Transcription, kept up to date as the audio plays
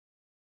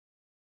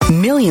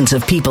Millions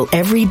of people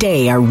every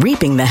day are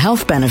reaping the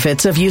health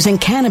benefits of using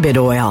cannabis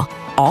oil,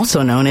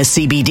 also known as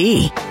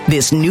CBD.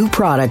 This new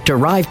product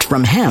derived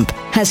from hemp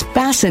has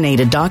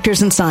fascinated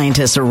doctors and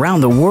scientists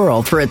around the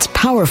world for its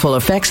powerful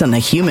effects on the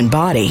human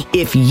body.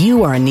 If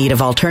you are in need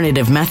of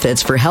alternative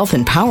methods for health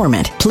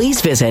empowerment, please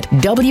visit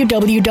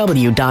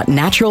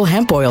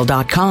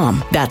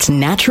www.naturalhempoil.com. That's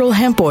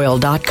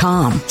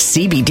naturalhempoil.com.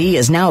 CBD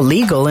is now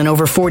legal in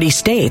over 40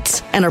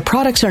 states, and our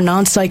products are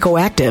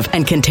non-psychoactive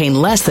and contain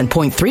less than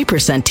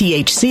 0.3%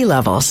 THC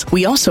levels.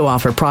 We also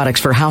offer products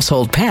for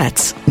household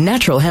pets.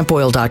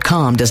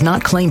 Naturalhempoil.com does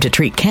not claim to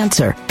treat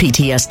cancer,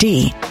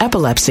 PTSD,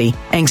 epilepsy,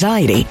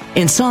 anxiety,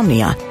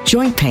 insomnia,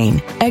 joint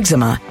pain,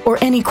 eczema, or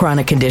any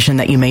chronic condition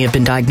that you may have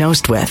been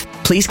diagnosed with.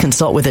 Please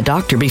consult with a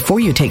doctor before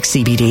you take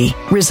CBD.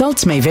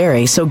 Results may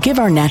vary, so give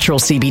our natural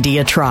CBD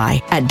a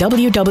try at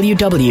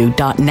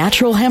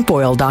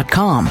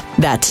www.naturalhempoil.com.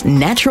 That's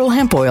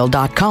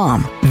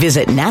naturalhempoil.com.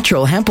 Visit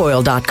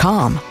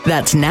naturalhempoil.com.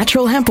 That's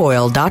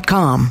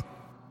naturalhempoil.com.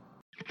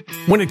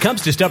 When it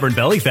comes to stubborn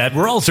belly fat,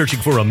 we're all searching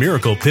for a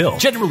miracle pill.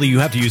 Generally, you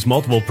have to use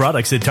multiple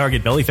products that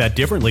target belly fat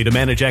differently to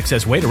manage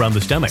excess weight around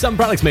the stomach. Some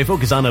products may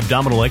focus on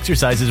abdominal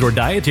exercises or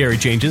dietary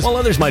changes, while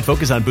others might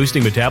focus on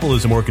boosting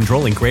metabolism or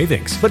controlling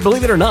cravings. But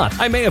believe it or not,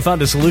 I may have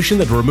found a solution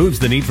that removes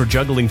the need for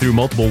juggling through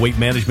multiple weight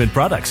management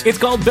products. It's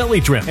called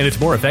Belly Trim, and it's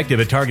more effective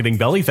at targeting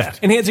belly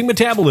fat, enhancing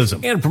metabolism,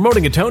 and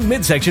promoting a toned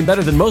midsection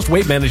better than most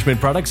weight management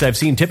products I've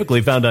seen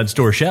typically found on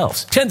store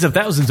shelves. Tens of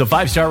thousands of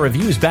 5-star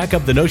reviews back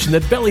up the notion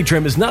that Belly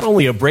Trim is not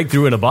only a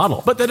breakthrough in a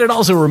bottle, but that it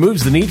also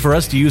removes the need for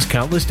us to use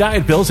countless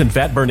diet pills and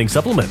fat-burning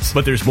supplements.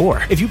 But there's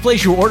more. If you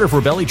place your order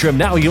for Belly Trim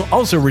now, you'll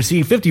also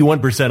receive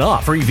 51%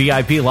 off, free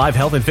VIP live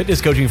health and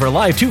fitness coaching for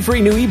life, 2 free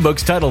new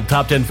ebooks titled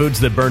Top 10 Foods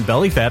That Burn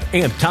Belly Fat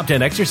and Top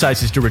 10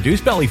 Exercises to Reduce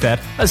Belly Fat,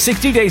 a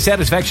 60-day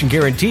satisfaction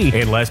guarantee,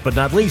 and last but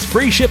not least,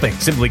 free shipping.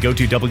 Simply go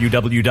to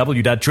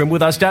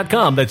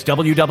www.trimwithus.com. That's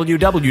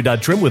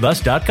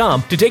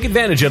www.trimwithus.com to take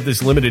advantage of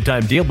this limited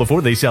time deal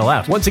before they sell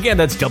out. Once again,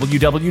 that's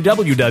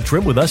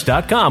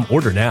www.trimwithus.com.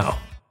 Order now.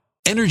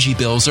 Energy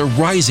bills are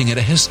rising at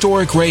a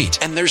historic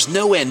rate, and there's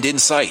no end in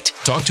sight.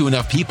 Talk to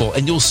enough people,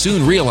 and you'll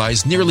soon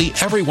realize nearly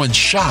everyone's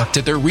shocked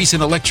at their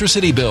recent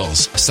electricity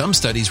bills. Some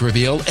studies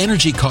reveal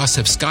energy costs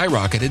have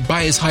skyrocketed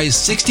by as high as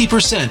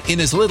 60%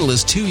 in as little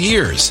as 2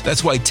 years.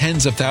 That's why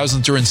tens of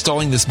thousands are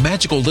installing this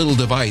magical little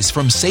device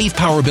from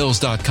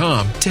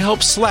SavePowerBills.com to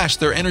help slash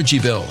their energy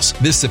bills.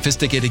 This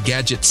sophisticated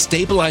gadget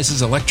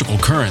stabilizes electrical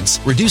currents,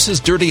 reduces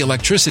dirty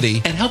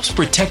electricity, and helps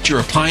protect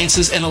your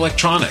appliances and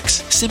electronics.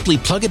 Simply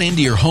plug it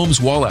into your home's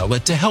wall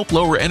outlet to help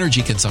lower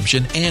energy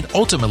consumption and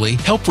ultimately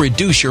help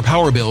reduce your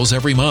power bills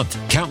every month.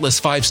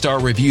 Countless 5-star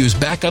reviews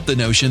back up the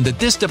notion that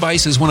this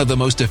device is one of the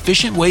most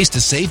efficient ways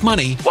to save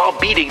money while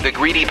beating the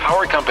greedy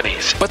power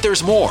companies. But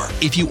there's more.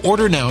 If you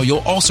order now, you'll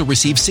also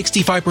receive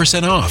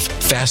 65% off,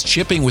 fast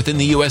shipping within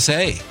the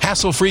USA,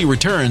 hassle-free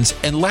returns,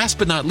 and last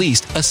but not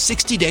least, a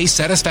 60-day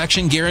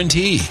satisfaction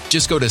guarantee.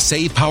 Just go to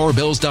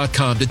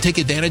SavePowerBills.com to take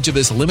advantage of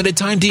this limited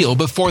time deal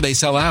before they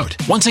sell out.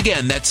 Once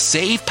again, that's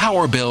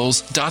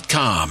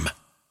SavePowerBills.com.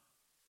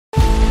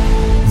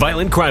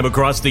 Violent crime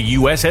across the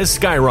U.S. has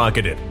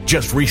skyrocketed.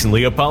 Just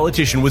recently, a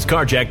politician was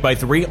carjacked by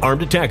 3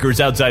 armed attackers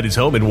outside his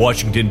home in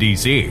Washington,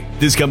 D.C.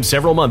 This comes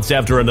several months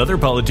after another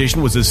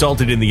politician was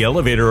assaulted in the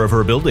elevator of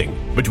her building.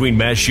 Between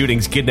mass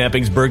shootings,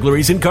 kidnappings,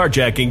 burglaries, and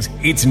carjackings,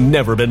 it's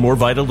never been more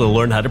vital to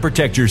learn how to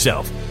protect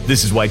yourself.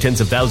 This is why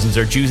tens of thousands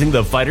are choosing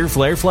the Fighter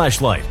Flare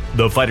flashlight.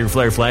 The Fighter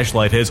Flare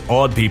flashlight has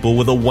awed people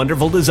with a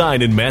wonderful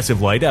design and massive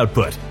light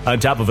output. On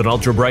top of an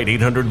ultra-bright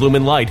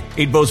 800-lumen light,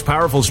 it boasts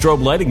powerful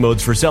strobe lighting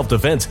modes for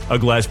self-defense, a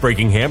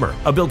glass-breaking hammer,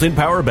 a built-in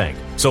power bank,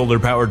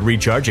 solar-powered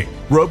recharging,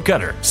 rope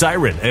cutter,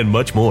 siren, and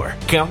much more.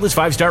 Countless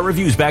 5-star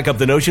reviews back up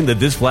the notion that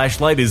this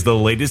flashlight is the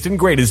latest and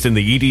greatest in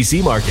the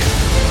EDC market.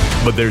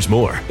 But there's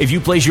more. If you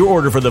place your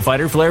order for the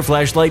Fighter Flare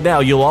flashlight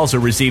now, you'll also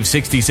receive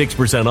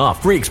 66%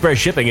 off, free express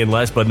shipping, and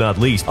last but not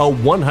least, a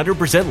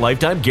 100%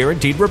 lifetime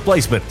guaranteed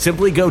replacement.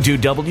 Simply go to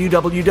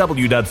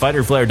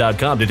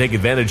www.fighterflare.com to take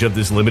advantage of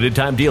this limited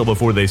time deal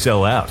before they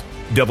sell out.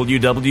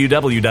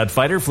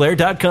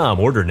 www.fighterflare.com.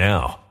 Order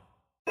now.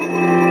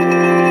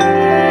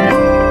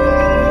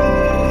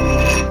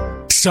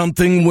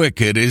 Something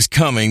wicked is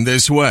coming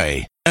this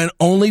way, and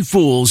only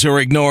fools are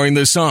ignoring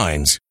the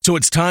signs. So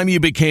it's time you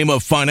became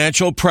a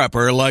financial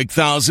prepper like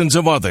thousands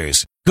of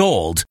others.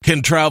 Gold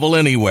can travel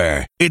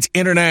anywhere. It's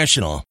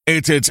international.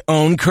 It's its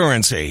own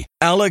currency.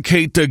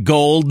 Allocate to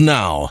gold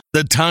now,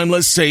 the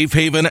timeless safe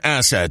haven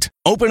asset.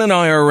 Open an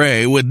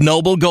IRA with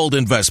Noble Gold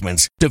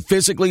Investments to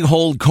physically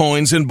hold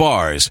coins and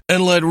bars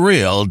and let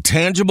real,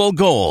 tangible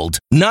gold,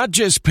 not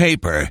just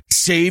paper,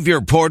 Save your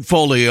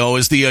portfolio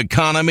as the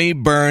economy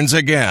burns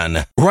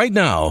again. Right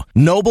now,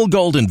 Noble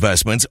Gold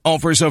Investments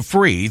offers a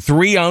free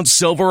 3-ounce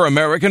silver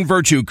American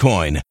Virtue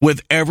coin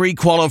with every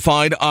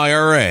qualified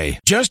IRA.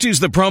 Just use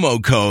the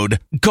promo code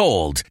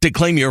GOLD to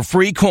claim your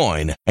free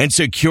coin and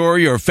secure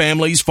your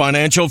family's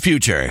financial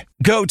future.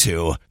 Go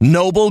to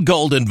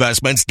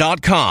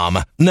noblegoldinvestments.com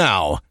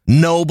now.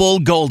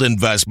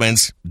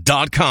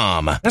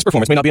 noblegoldinvestments.com. Past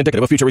performance may not be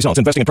indicative of future results.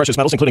 Investing in precious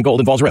metals, including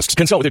gold, involves risks.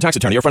 Consult with your tax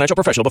attorney or financial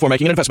professional before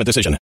making an investment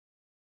decision.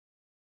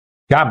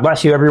 God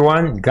bless you,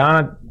 everyone.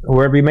 God,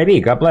 wherever you may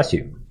be, God bless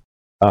you.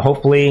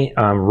 Hopefully,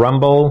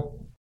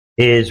 Rumble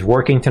is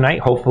working tonight.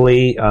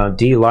 Hopefully,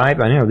 D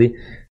Live. I know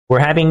we're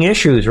having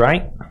issues,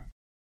 right?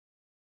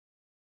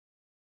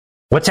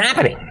 What's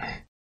happening?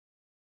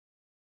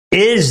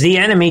 Is the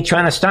enemy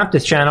trying to stop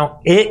this channel?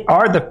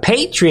 Are the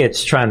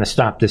Patriots trying to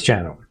stop this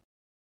channel?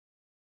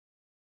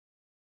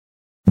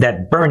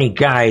 That Bernie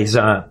guy's,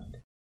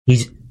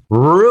 he's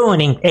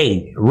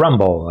ruining,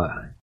 Rumble,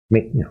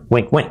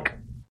 wink, wink.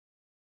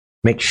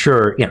 Make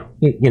sure,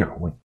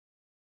 wink.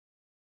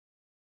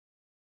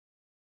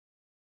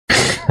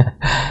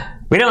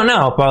 We don't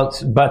know,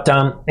 folks, but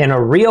in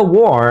a real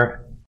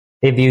war,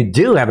 if you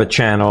do have a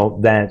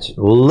channel that's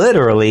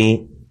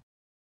literally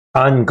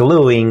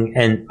ungluing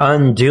and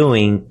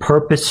undoing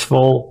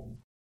purposeful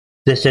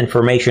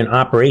disinformation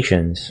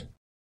operations,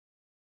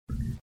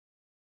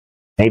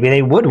 maybe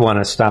they would want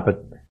to stop it.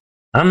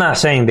 I'm not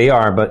saying they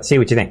are, but see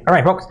what you think. All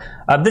right, folks.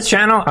 This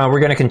channel, we're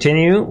going to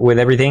continue with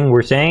everything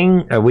we've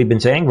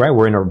been saying, right?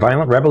 We're in a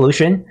violent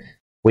revolution.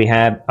 We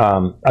have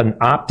an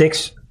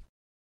optics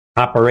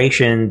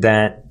operation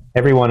that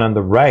everyone on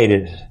the right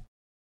is,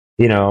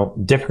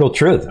 difficult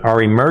truth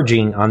are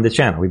emerging on this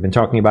channel. We've been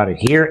talking about it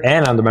here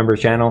and on the members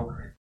channel.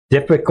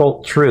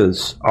 Difficult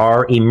truths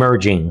are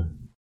emerging.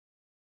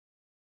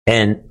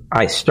 And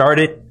I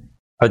started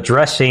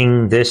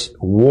addressing this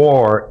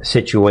war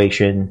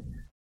situation.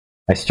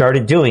 I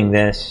started doing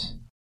this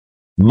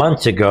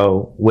months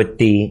ago with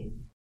the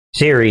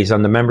series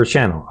on the members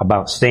channel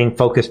about staying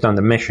focused on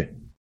the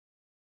mission.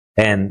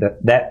 And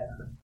that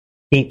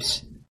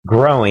keeps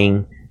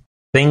growing.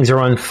 Things are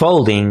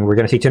unfolding. We're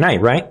going to see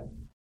tonight, right?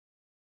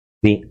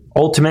 The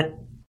ultimate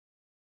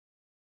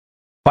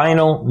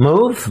final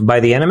move by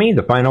the enemy,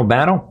 the final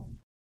battle.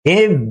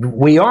 If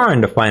we are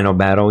in the final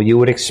battle, you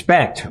would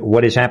expect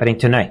what is happening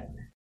tonight.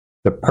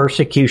 The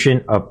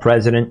persecution of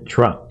President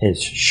Trump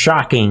is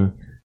shocking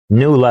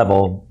new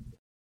level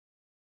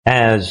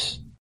as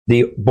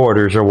the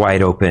borders are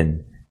wide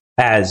open,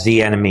 as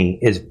the enemy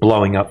is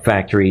blowing up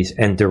factories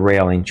and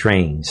derailing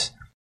trains,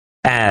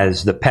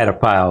 as the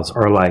pedophiles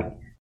are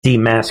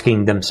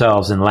demasking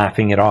themselves and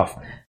laughing it off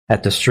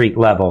at the street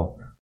level,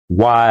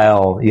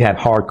 while you have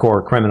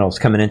hardcore criminals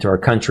coming into our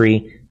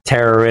country,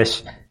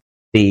 terrorists,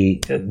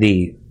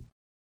 the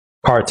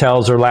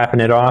cartels are laughing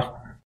it off.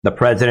 The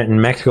president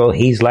in Mexico,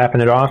 he's laughing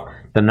it off.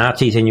 The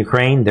Nazis in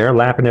Ukraine, they're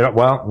laughing it off.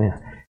 Well,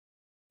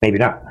 maybe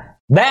not.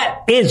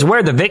 That is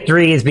where the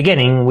victory is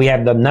beginning. We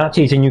have the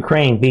Nazis in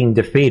Ukraine being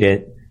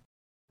defeated.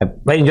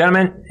 Ladies and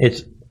gentlemen,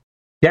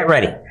 get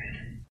ready.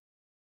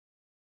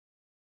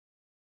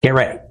 Get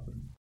ready.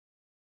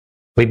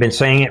 We've been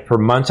saying it for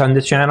months on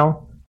this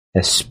channel,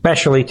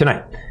 especially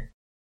tonight.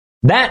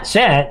 That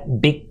said,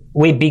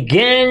 we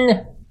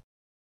begin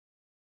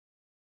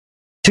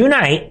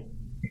tonight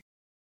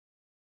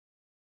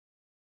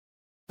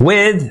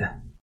with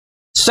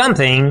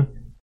something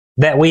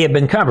that we have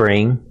been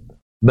covering,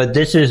 but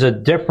this is a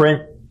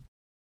different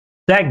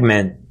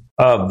segment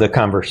of the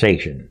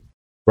conversation,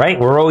 right?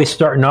 We're always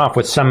starting off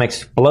with some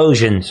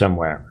explosion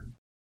somewhere.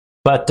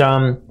 But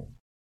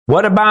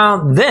what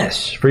about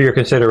this for your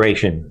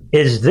consideration?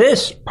 Is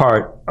this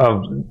part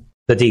of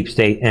the deep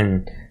state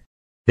and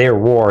their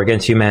war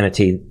against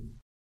humanity?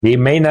 You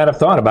may not have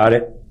thought about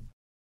it.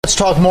 Let's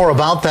talk more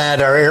about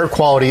that. Our air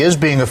quality is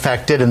being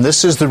affected, and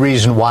this is the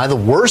reason why. The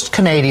worst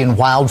Canadian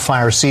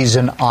wildfire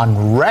season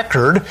on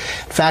record. In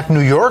fact,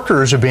 New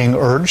Yorkers are being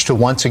urged to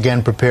once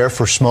again prepare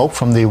for smoke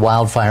from the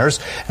wildfires,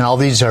 and all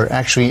these are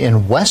actually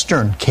in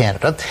Western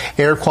Canada.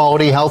 Air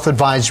quality health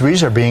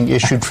advisories are being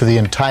issued for the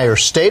entire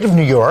state of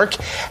New York,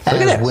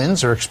 as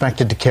winds are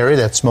expected to carry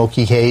that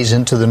smoky haze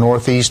into the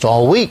Northeast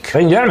all week.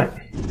 Ladies and gentlemen.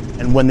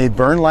 And when they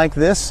burn like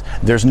this,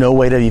 there's no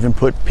way to even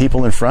put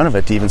people in front of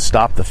it to even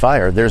stop the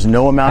fire. There's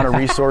no amount of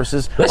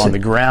resources on the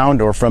ground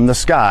or from the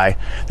sky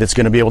that's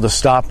going to be able to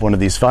stop one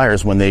of these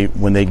fires when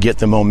they get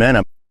the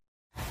momentum.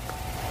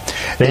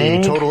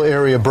 The total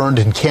area burned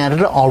in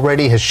Canada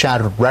already has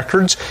shattered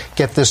records.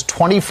 Get this,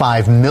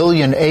 25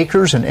 million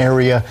acres, an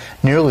area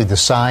nearly the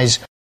size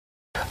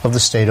of the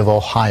state of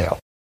Ohio.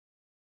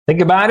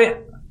 Think about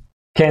it.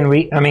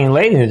 Ladies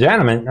and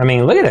gentlemen,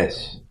 look at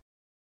this.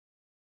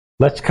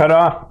 Let's cut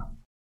off.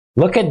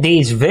 Look at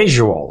these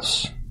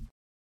visuals.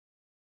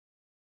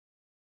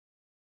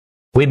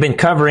 We've been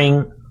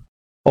covering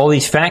all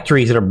these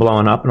factories that are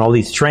blowing up and all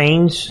these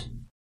trains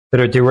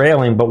that are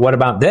derailing, but what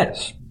about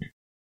this?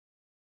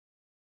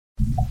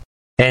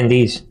 And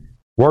these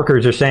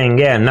workers are saying,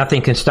 yeah,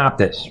 nothing can stop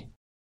this.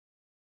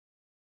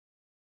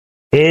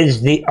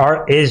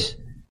 Are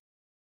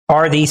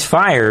these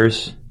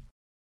fires,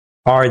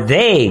 are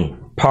they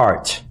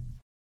part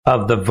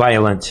of the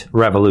violent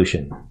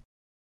revolution?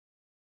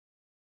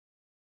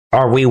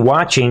 Are we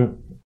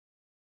watching?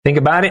 Think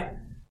about it.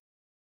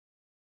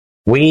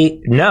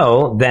 We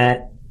know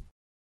that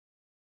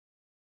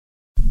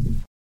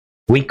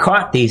we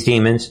caught these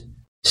demons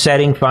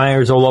setting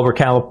fires all over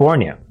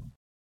California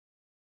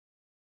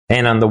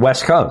and on the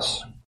West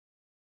Coast.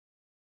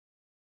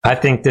 I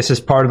think this is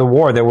part of the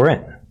war that we're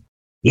in.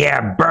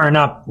 Yeah, burn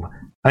up.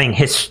 I mean,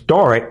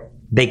 historic.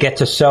 They get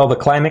to sell the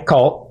climate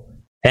cult,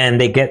 and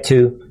they get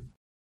to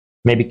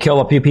maybe kill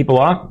a few people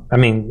off. I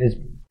mean,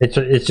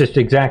 it's just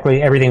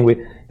exactly everything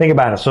we think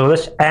about it. So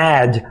let's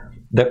add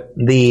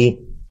the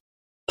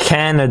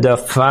Canada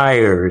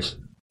fires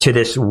to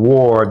this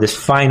war, this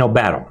final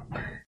battle.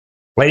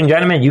 Ladies and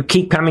gentlemen, you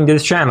keep coming to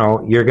this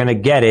channel, you're going to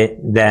get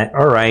it that,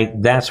 all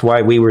right, that's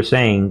why we were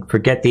saying,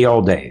 forget the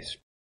old days.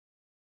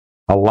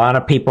 A lot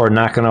of people are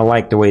not going to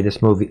like the way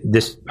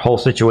this whole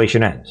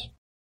situation ends.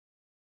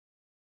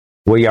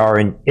 We are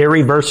in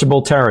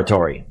irreversible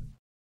territory.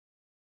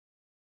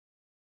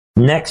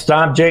 Next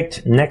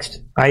object,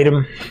 next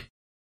item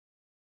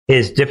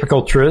is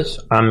difficult truths.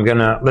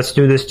 Let's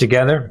do this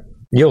together.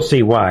 You'll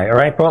see why. All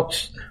right,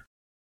 folks?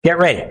 Get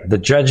ready. The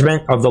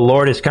judgment of the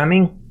Lord is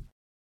coming.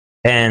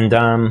 And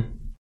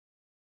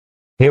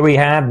here we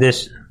have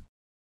this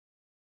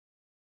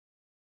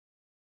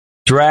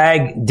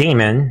drag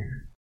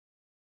demon,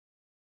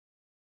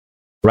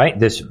 right?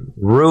 This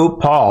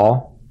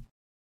RuPaul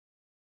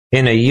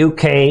in a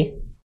UK.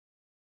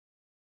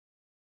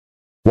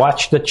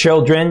 Watch the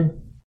children.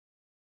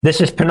 This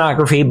is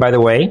pornography, by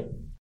the way.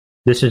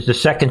 This is the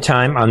second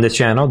time on this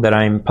channel that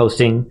I'm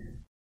posting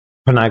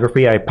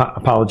pornography. I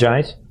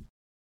apologize.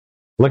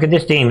 Look at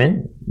this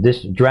demon,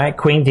 this drag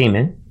queen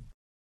demon.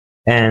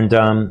 And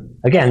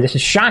again, this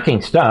is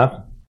shocking stuff.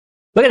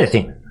 Look at this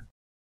demon.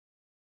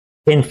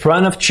 In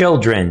front of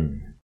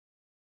children.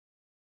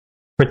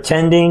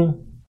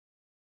 Pretending.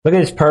 Look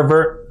at this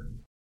pervert.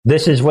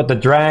 This is what the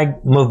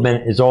drag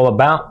movement is all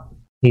about.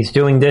 He's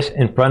doing this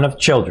in front of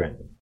children.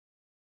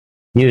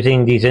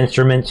 Using these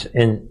instruments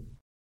in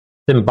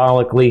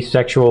symbolically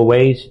sexual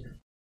ways.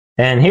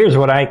 And here's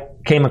what I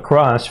came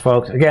across,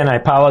 folks. Again, I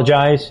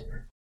apologize.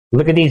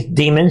 Look at these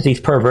demons,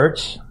 these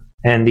perverts,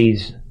 and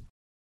these,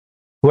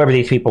 whoever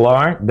these people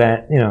are,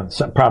 that, you know,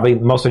 probably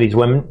most of these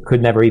women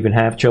could never even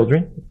have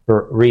children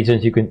for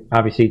reasons you can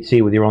obviously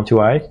see with your own two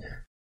eyes.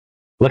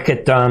 Look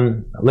at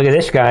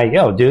this guy.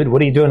 Yo, dude,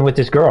 what are you doing with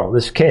this girl,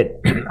 this kid?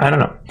 I don't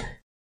know.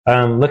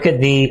 Look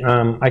at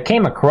I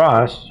came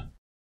across,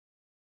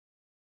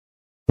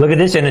 look at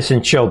this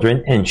innocent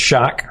children in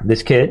shock.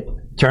 This kid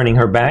turning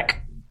her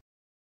back.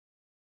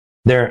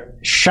 They're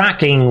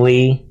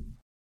shockingly,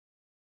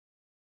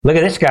 look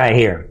at this guy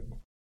here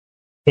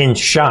in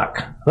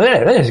shock. Look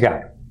at this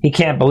guy. He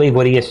can't believe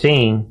what he is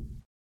seeing.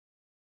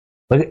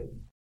 Look at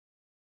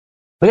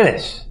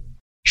this.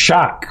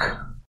 Shock.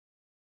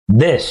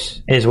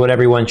 This is what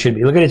everyone should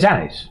be. Look at his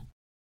eyes.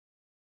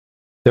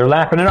 They're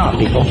laughing it off,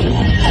 people.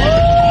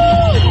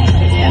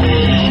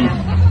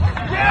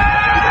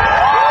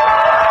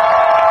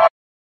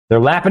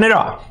 They're laughing it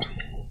off.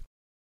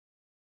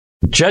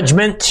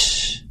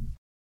 Judgment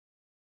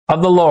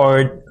of the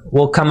Lord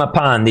will come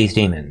upon these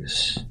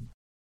demons.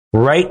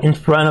 Right in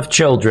front of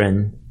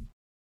children.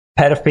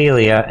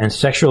 Pedophilia and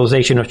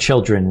sexualization of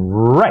children.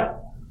 Right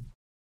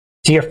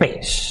to your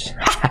face.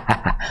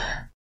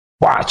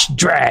 Watch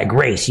Drag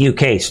Race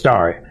UK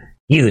star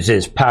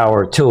uses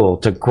power tool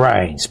to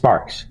grind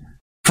sparks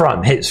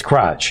from his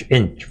crotch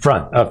in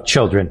front of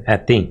children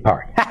at theme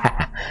park.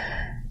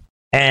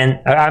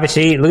 And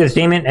obviously, look at this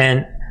demon,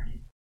 and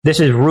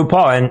this is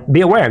RuPaul. And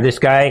be aware of this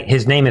guy.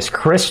 His name is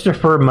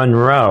Christopher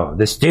Monroe.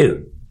 This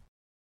dude.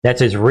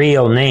 That's his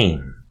real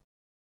name.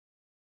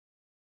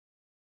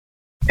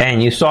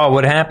 And you saw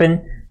what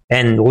happened.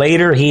 And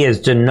later, he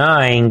is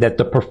denying that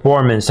the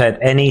performance had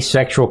any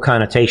sexual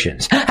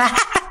connotations.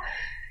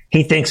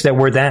 He thinks that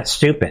we're that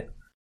stupid.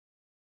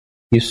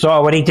 You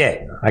saw what he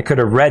did. I could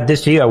have read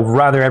this to you. I would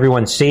rather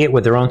everyone see it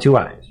with their own two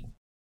eyes.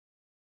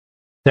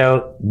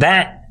 So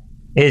that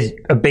is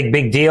a big,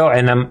 big deal.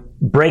 And I'm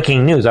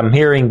breaking news. I'm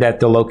hearing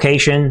that the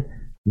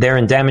location, they're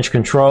in damage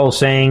control,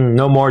 saying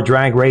no more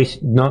drag race,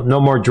 no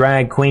more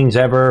drag queens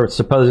ever,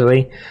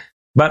 supposedly.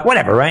 But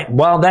whatever, right?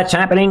 While that's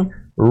happening,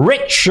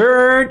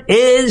 Richard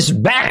is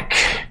back.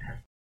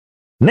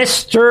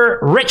 Mr.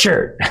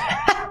 Richard.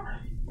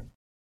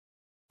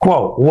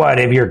 Quote, what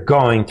if you're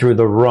going through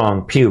the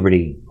wrong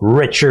puberty?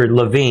 Richard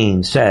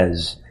Levine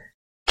says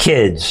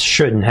kids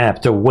shouldn't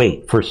have to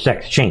wait for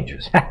sex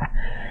changes.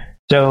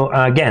 So,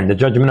 again, the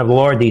judgment of the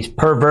Lord, these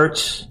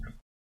perverts.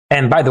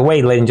 And by the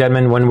way, ladies and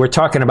gentlemen, when we're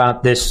talking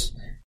about this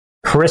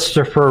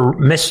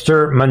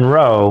Mr.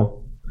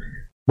 Monroe,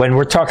 when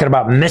we're talking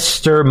about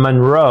Mr.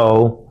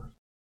 Monroe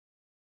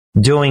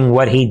doing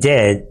what he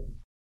did,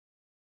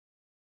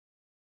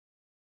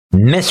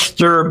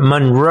 Mr.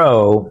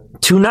 Monroe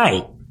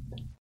tonight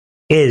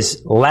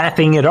is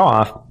laughing it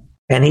off,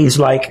 and he's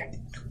like,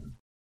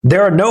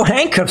 There are no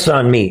handcuffs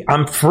on me.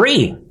 I'm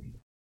free.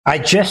 I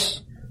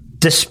just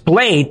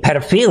displayed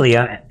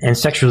pedophilia and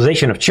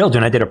sexualization of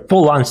children. I did a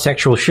full-on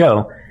sexual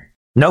show.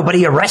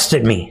 Nobody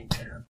arrested me.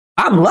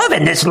 I'm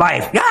loving this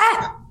life.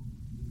 Ah!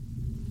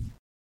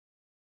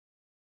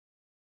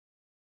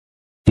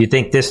 Do you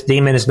think this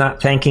demon is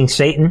not thanking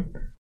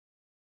Satan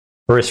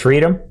for his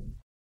freedom?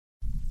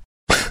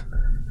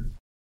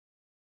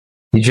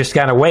 You just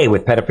got away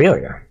with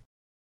pedophilia.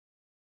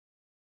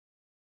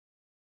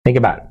 Think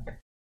about it.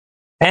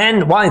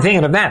 And while you're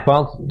thinking of that,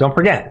 folks, don't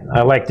forget,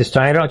 I like this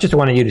title. I just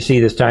wanted you to see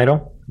this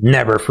title.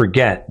 Never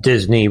forget,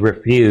 Disney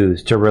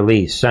refused to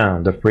release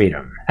Sound of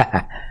Freedom.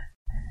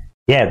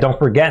 Yeah, don't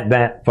forget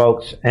that,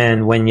 folks.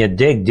 And when you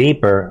dig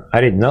deeper, I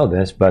didn't know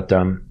this, but,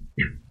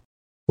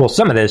 well,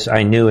 some of this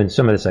I knew and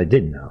some of this I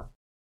didn't know.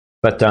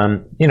 But,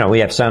 we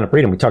have Sound of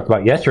Freedom. We talked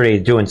about yesterday,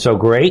 doing so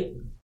great,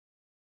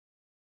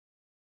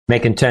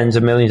 making tens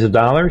of millions of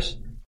dollars.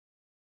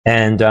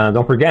 And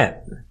don't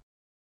forget,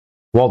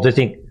 Walt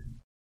Disney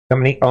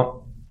Company,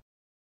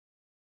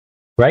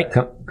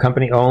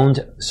 company owned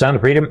Sound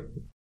of Freedom.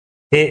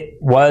 It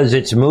was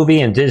its movie,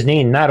 and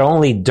Disney not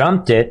only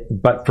dumped it,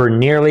 but for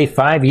nearly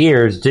 5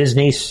 years,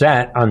 Disney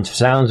sat on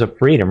Sounds of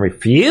Freedom,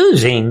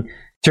 refusing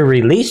to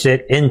release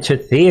it into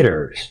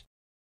theaters.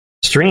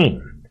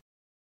 Stream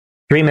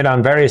it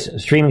on various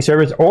streaming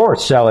services, or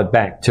sell it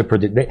back to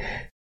produce.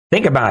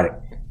 Think about it.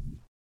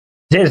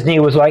 Disney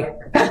was like,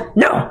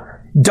 no,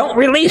 don't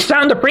release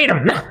Sound of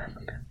Freedom. No,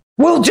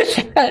 we'll just...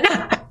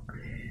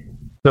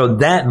 So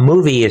that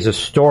movie is a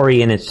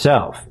story in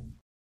itself.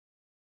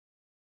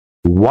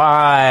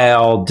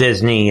 While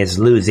Disney is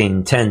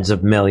losing tens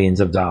of millions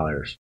of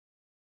dollars.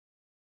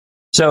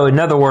 So in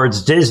other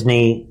words,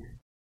 Disney,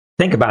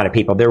 think about it,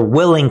 people, they're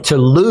willing to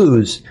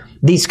lose.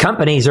 These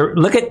companies are,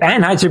 look at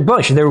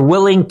Anheuser-Busch, they're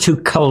willing to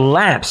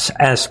collapse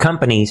as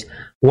companies,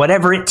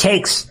 whatever it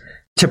takes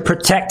to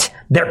protect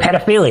their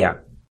pedophilia.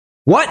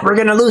 What? We're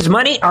going to lose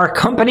money? Our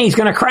company's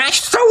going to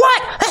crash? So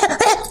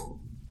what?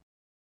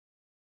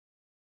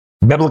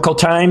 Biblical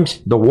times,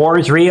 the war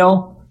is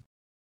real.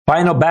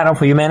 Final battle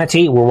for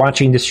humanity. We're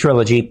watching this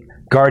trilogy,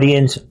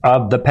 Guardians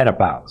of the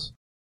Pedophiles.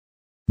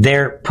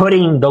 They're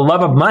putting the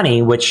love of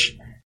money, which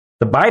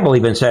the Bible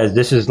even says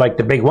this is like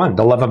the big one.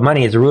 The love of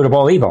money is the root of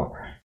all evil.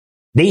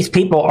 These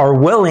people are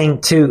willing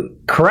to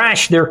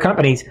crash their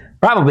companies,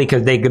 probably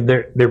because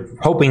they're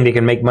hoping they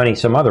can make money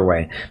some other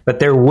way. But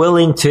they're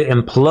willing to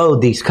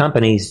implode these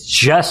companies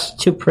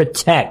just to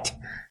protect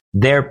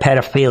their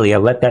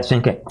pedophilia. Let that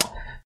sink in. Come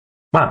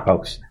on,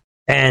 folks.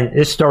 And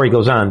this story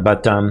goes on,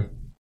 but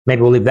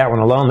maybe we'll leave that one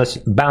alone. Let's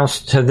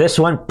bounce to this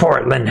one.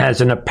 Portland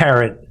has an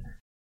apparent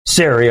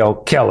serial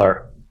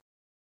killer.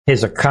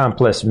 His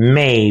accomplice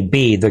may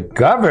be the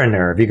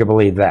governor, if you can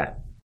believe that.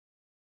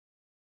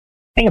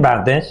 Think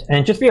about this,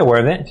 and just be aware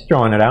of it. Just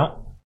throwing it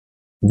out.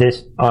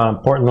 This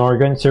Portland,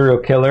 Oregon serial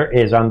killer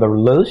is on the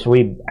loose.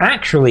 We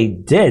actually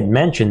did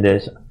mention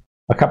this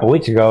a couple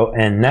weeks ago,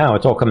 and now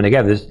it's all coming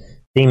together. This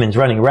demon's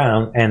running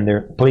around, and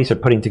the police are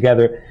putting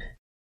together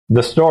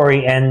the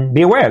story. And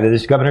be aware that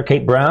this Governor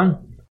Kate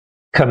Brown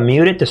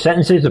commuted the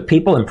sentences of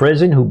people in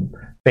prison who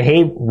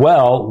behaved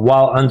well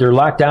while under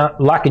lock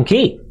and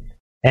key.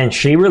 And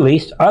she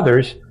released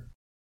others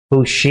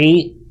who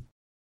she...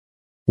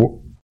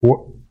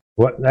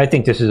 I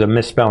think this is a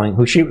misspelling.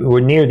 Who she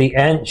were near the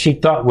end. She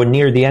thought were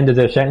near the end of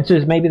their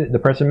sentences. Maybe the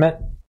person meant,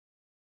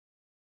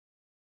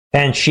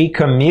 and she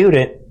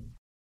commuted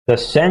the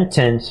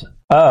sentence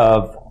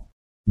of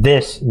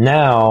this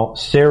now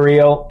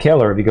serial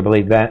killer. If you can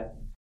believe that.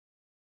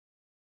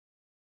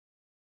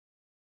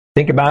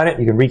 Think about it.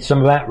 You can read some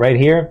of that right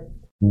here.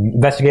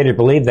 Investigators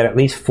believe that at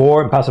least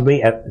 4 and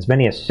possibly as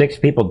many as 6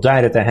 people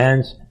died at the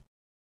hands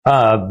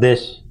of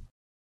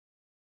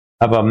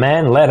a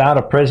man let out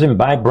of prison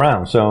by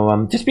Brown.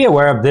 So just be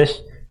aware of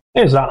this.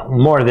 There's a lot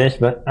more of this,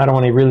 but I don't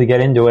want to really get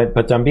into it.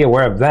 But be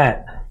aware of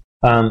that.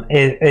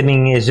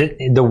 Is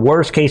it the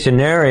worst case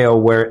scenario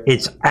where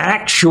it's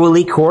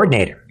actually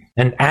coordinated,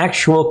 an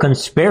actual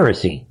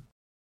conspiracy?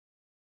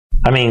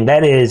 I mean,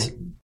 that is,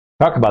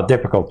 talk about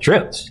difficult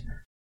truths.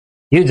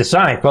 You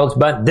decide, folks.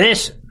 But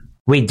this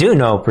we do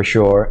know for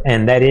sure,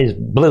 and that is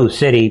Blue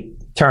City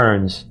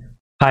turns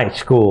high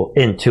school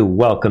into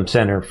welcome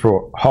center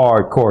for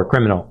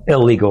hardcore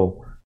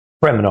illegal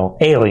criminal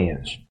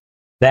aliens.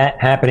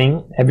 That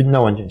happening,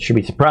 no one should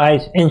be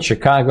surprised. In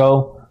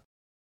Chicago,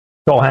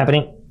 it's all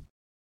happening.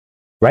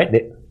 Right?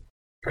 The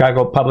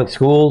Chicago Public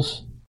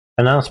Schools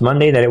announced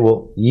Monday that it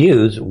will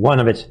use one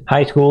of its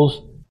high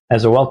schools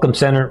as a welcome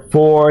center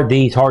for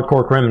these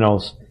hardcore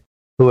criminals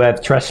who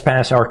have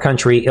trespassed our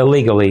country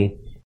illegally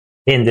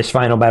in this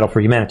final battle for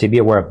humanity. Be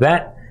aware of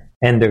that.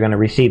 And they're going to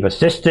receive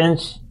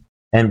assistance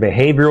and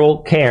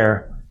behavioral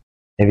care.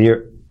 If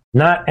you're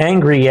not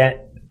angry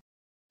yet,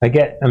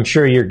 I'm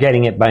sure you're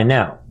getting it by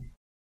now.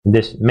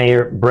 This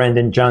Mayor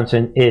Brendan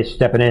Johnson is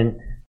stepping in,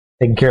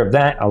 taking care of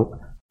that.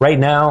 Right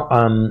now,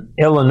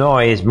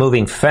 Illinois is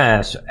moving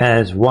fast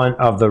as one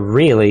of the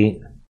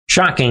really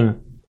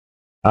shocking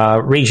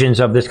regions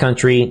of this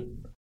country,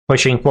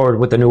 pushing forward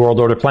with the New World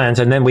Order plans.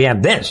 And then we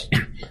have this.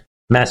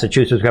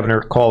 Massachusetts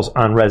governor calls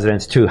on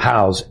residents to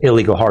house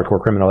illegal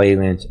hardcore criminal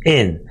aliens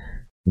in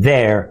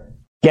their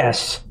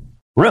guest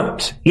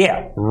rooms.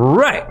 Yeah,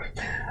 right.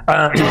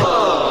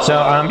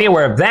 So be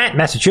aware of that,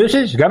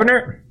 Massachusetts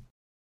governor.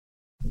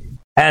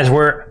 As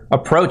we're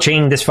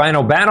approaching this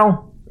final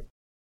battle,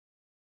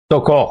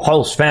 so-called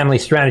host family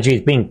strategy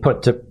is being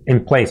put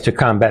in place to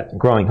combat the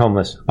growing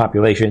homeless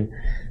population.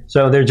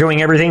 So they're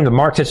doing everything the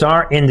Marxists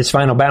are in this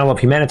final battle of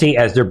humanity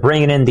as they're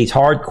bringing in these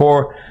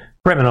hardcore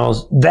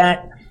criminals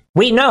that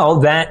we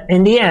know that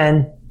in the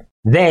end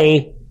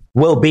they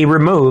will be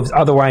removed.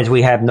 Otherwise,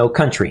 we have no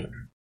country.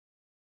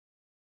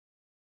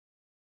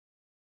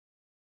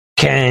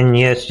 Can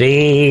you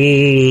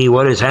see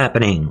what is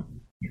happening?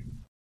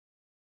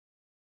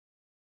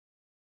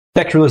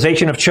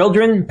 Sexualization of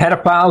children,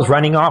 pedophiles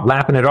running off,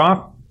 lapping it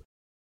off.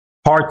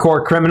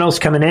 Hardcore criminals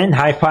coming in,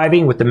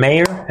 high-fiving with the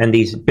mayor and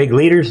these big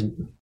leaders.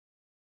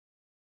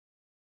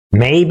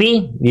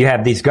 Maybe you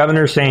have these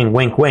governors saying,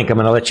 wink, wink, I'm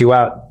going to let you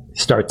out.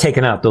 Start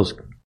taking out those,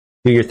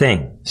 do your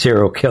thing,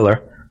 serial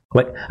killer.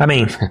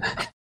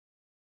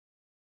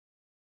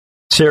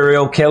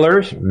 Serial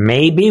killers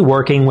maybe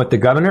working with the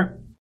governor.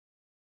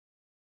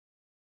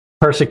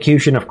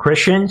 Persecution of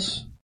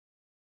Christians.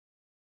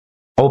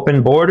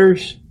 Open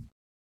borders.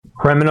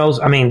 Criminals.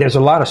 There's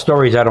a lot of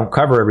stories I don't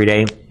cover every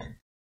day.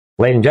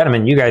 Ladies and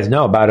gentlemen, you guys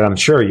know about it. I'm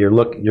sure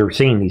you're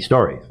seeing these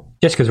stories.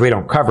 Just because we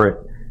don't cover it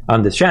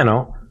on this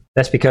channel,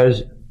 that's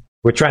because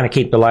we're trying to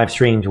keep the live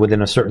streams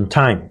within a certain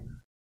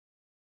time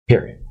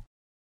period.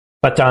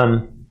 But,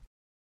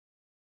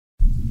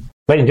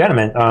 ladies and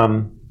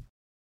gentlemen,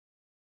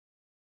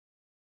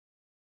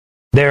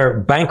 their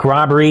bank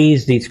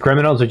robberies, these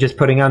criminals are just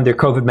putting on their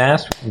COVID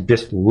masks,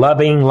 just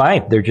loving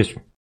life. They're just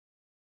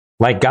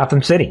like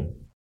Gotham City.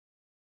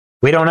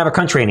 We don't have a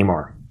country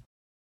anymore.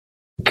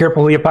 Be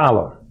careful who you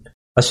follow.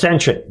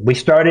 Ascension. We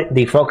started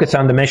the Focus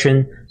on the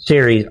Mission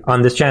series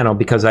on this channel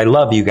because I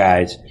love you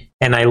guys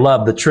and I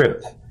love the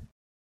truth.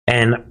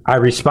 And I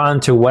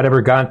respond to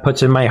whatever God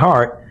puts in my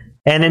heart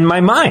and in my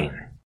mind.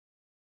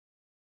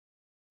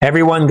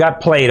 Everyone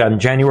got played on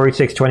January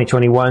 6,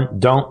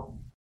 2021. Don't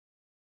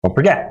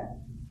forget.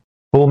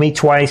 Fool me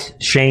twice,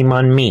 shame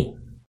on me.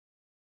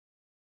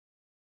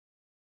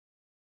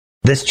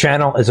 This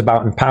channel is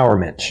about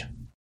empowerment.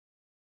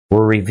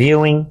 We're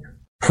reviewing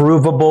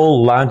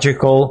provable,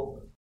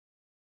 logical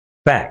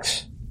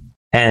facts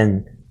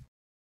and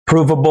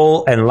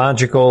provable and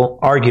logical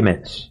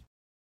arguments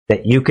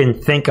that you can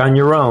think on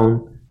your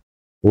own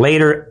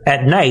later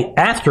at night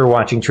after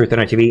watching Truth on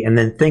TV and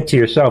then think to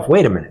yourself,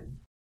 wait a minute.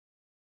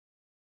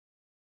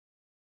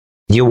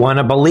 You want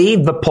to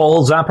believe the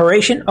polls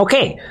operation?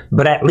 Okay,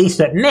 but at least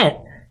admit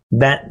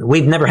that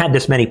we've never had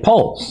this many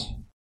polls.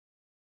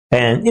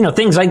 And,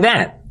 things like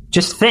that.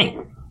 Just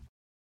think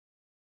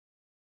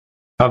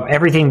of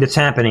everything that's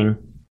happening.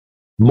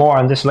 More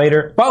on this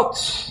later,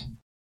 folks.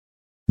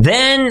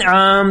 Then,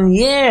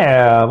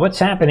 what's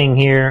happening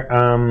here?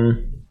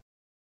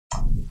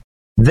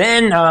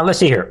 Let's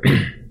see here.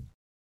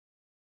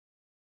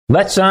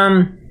 Let's,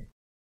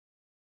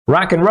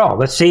 rock and roll.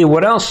 Let's see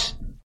what else.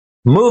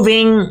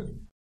 Moving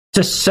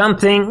to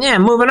something,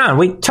 moving on.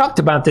 We talked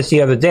about this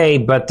the other day,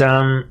 but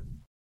on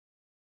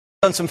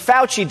some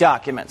Fauci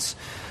documents.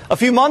 A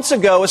few months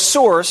ago, a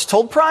source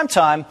told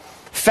Primetime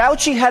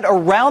Fauci had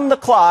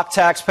around-the-clock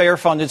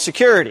taxpayer-funded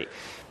security,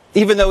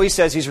 even though he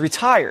says he's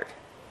retired.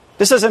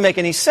 This doesn't make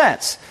any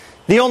sense.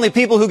 The only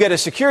people who get a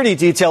security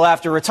detail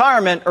after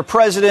retirement are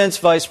presidents,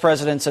 vice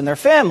presidents, and their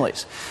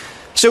families.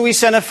 So we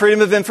sent a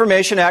Freedom of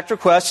Information Act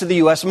request to the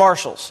U.S.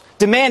 Marshals,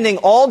 demanding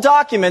all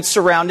documents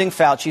surrounding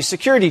Fauci's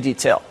security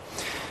detail.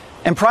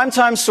 And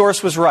Primetime's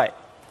source was right.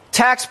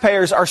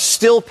 Taxpayers are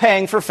still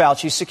paying for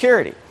Fauci's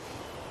security.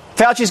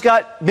 Fauci's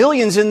got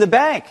millions in the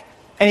bank,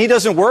 and he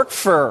doesn't work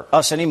for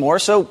us anymore,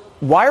 so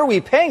why are we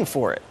paying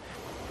for it?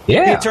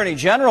 Yeah. The Attorney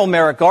General,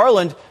 Merrick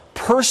Garland,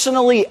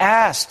 personally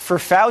asked for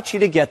Fauci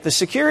to get the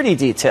security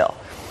detail.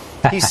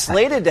 He's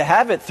slated to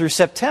have it through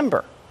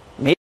September.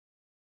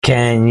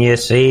 Can you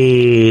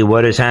see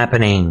what is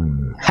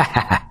happening?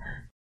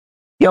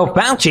 Yo,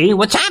 Fauci,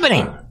 what's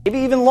happening? Maybe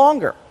even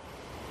longer.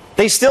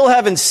 They still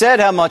haven't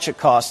said how much it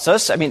costs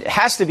us. It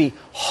has to be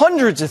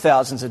hundreds of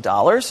thousands of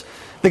dollars.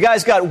 The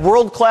guy's got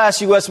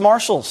world-class U.S.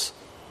 Marshals.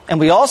 And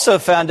we also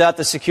found out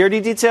the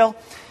security detail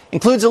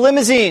includes a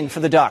limousine for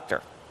the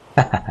doctor.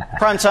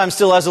 Primetime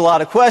still has a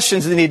lot of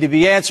questions that need to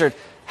be answered.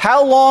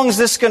 How long is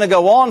this going to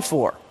go on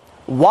for?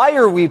 Why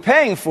are we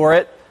paying for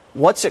it?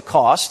 What's it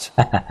cost?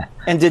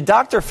 And did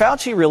Dr.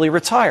 Fauci really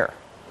retire?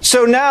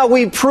 So now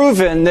we've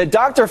proven that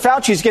Dr.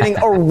 Fauci is getting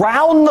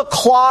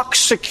around-the-clock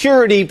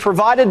security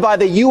provided by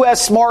the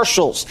U.S.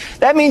 Marshals.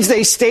 That means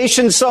they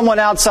station someone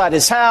outside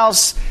his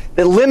house,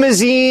 the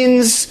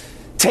limousines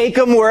take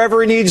him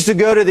wherever he needs to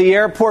go to the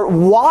airport.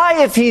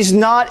 Why, if he's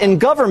not in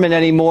government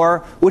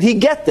anymore, would he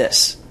get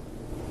this?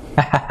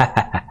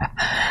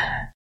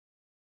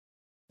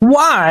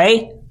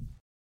 Why?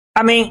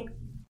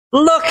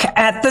 Look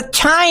at the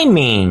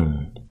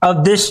timing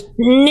of this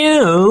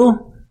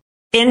new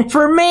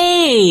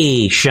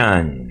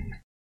information.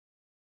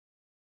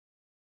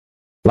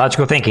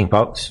 Logical thinking,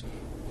 folks.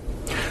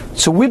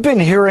 So we've been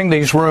hearing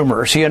these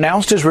rumors. He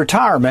announced his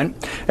retirement,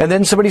 and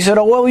then somebody said,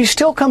 oh, well, he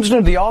still comes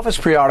into the office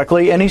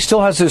periodically, and he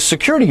still has his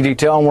security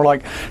detail. And we're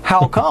like,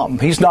 how come?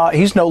 He's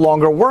no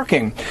longer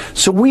working.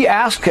 So we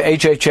asked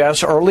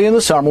HHS early in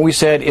the summer, we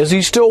said, is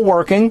he still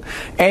working?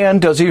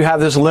 And does he have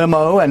his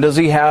limo? And does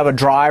he have a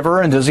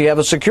driver? And does he have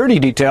a security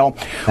detail?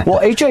 Well,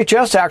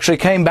 HHS actually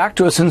came back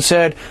to us and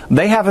said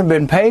they haven't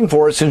been paying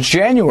for it since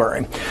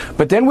January.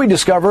 But then we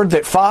discovered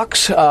that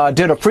Fox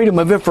did a Freedom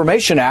of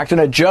Information Act, and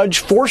a judge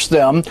forced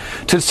them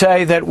to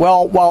say that,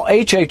 well, while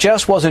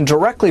HHS wasn't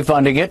directly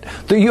funding it,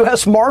 the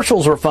U.S.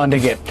 Marshals were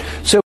funding it.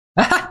 So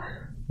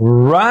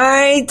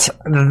right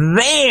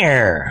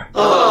there.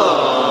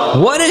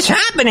 What is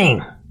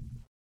happening?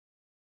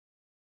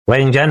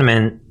 Ladies and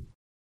gentlemen,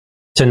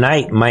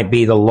 tonight might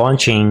be the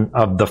launching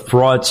of the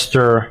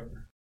fraudster,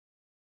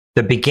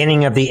 the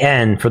beginning of the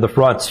end for the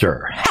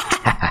fraudster.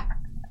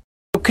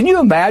 Can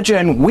you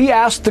imagine, we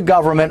asked the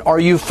government, are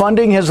you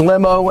funding his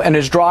limo and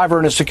his driver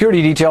and his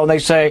security detail? And they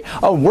say,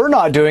 oh, we're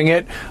not doing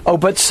it. Oh,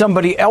 but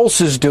somebody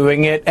else is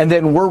doing it. And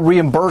then we're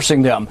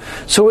reimbursing them.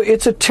 So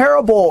it's a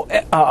terrible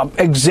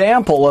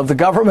example of the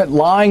government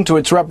lying to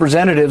its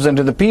representatives and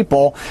to the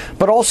people.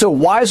 But also,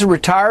 why is a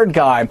retired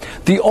guy?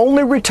 The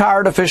only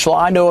retired official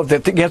I know of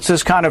that gets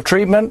this kind of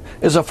treatment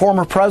is a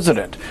former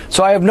president.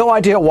 So I have no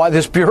idea why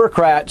this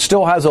bureaucrat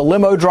still has a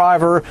limo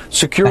driver,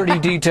 security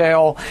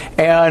detail,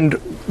 and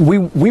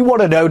we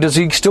want to know, does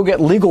he still get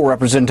legal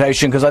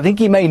representation? Because I think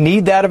he may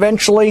need that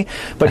eventually,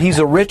 but he's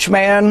a rich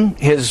man.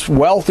 His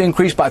wealth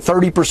increased by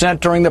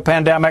 30% during the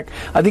pandemic.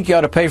 I think he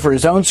ought to pay for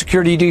his own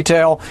security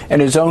detail and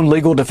his own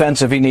legal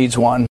defense if he needs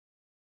one.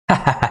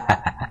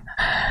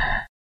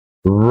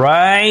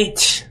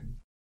 Right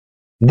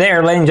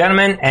there, ladies and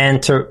gentlemen.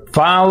 And to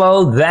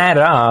follow that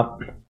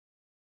up,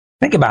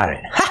 think about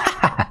it.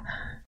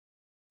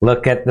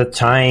 Look at the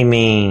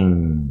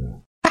timing.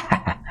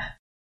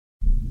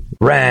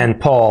 Rand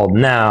Paul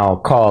now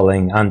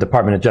calling on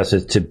Department of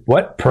Justice to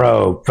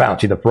probe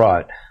Fauci the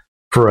fraud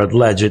for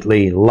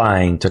allegedly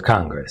lying to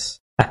Congress.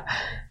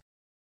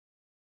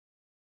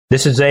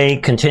 This is a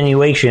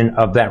continuation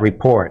of that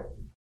report.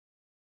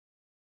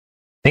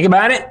 Think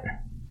about it.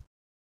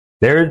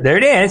 There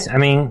it is. I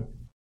mean,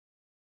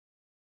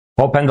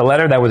 Paul penned a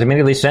letter that was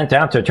immediately sent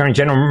out to Attorney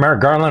General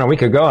Merrick Garland a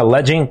week ago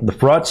alleging the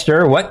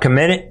fraudster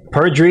committed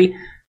perjury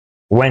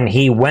when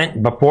he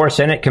went before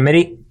Senate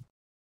committee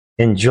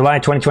in July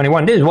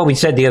 2021. This is what we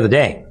said the other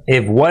day.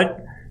 If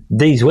what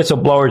these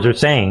whistleblowers are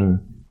saying,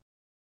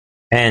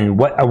 and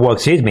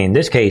in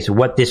this case,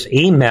 what this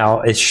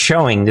email is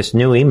showing, this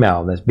new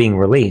email that's being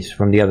released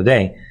from the other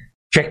day,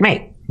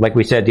 checkmate, like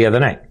we said the other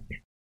night.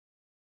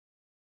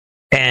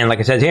 And like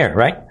I said here,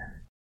 right?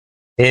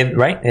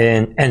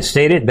 And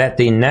stated that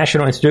the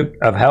National Institute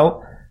of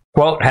Health,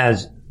 quote,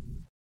 has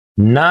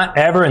not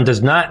ever and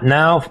does not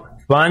now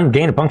fund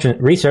gain-of-function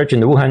research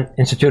in the Wuhan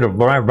Institute of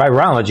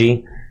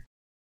Virology.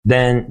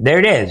 Then there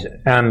it is.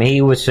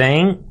 He was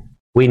saying,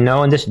 we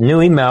know in this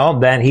new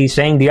email that he's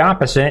saying the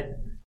opposite.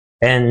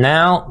 And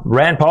now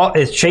Rand Paul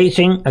is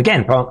chasing,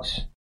 again,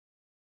 folks,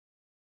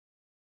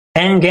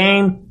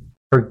 endgame.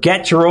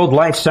 Forget your old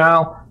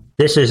lifestyle.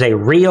 This is a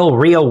real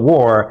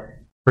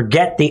war.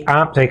 Forget the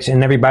optics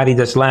and everybody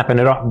that's lapping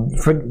it off.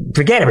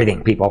 Forget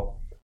everything,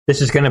 people.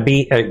 This is going to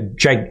be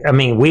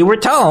we were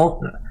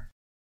told.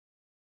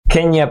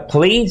 Can you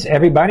please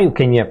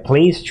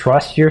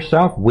trust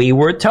yourself? We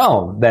were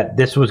told that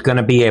this was going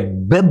to be a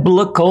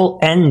biblical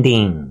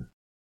ending.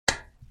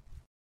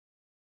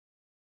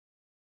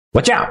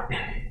 Watch out.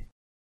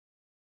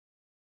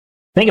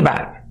 Think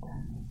about it.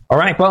 All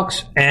right,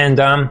 folks. And,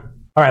 all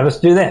right,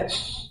 let's do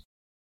this.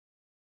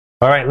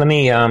 All right, let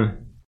me,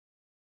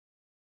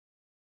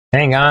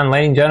 hang on,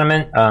 ladies and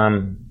gentlemen.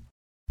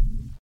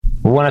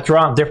 We want to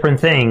throw out different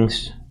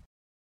things.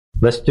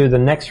 Let's do the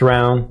next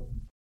round.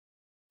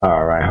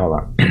 All right, hold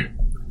on.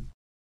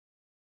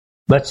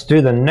 Let's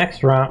do the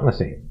next round. Let's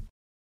see.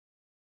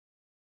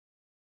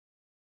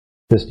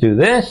 Let's do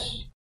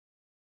this.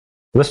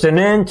 Listen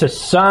in to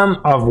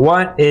some of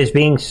what is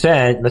being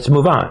said. Let's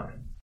move on.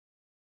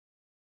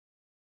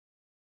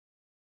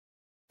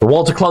 The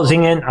walls are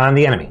closing in on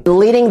the enemy.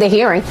 Leading the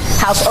hearing,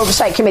 House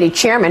Oversight Committee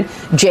Chairman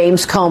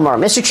James Comer.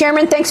 Mr.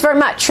 Chairman, thanks very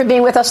much for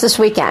being with us this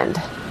weekend.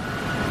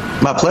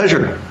 My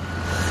pleasure.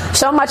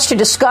 So much to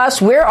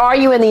discuss. Where are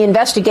you in the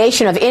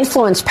investigation of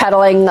influence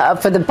peddling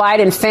for the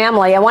Biden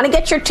family? I want to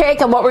get your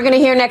take on what we're going to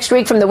hear next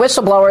week from the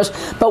whistleblowers.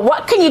 But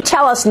what can you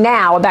tell us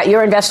now about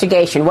your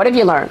investigation? What have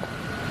you learned?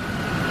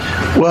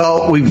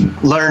 Well,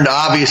 we've learned,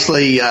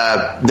 obviously,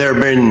 there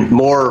have been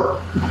more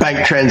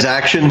bank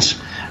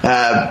transactions.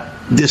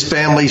 This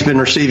family's been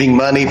receiving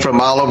money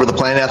from all over the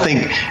planet. I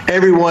think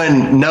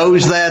everyone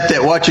knows that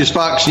watches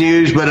Fox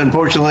News, but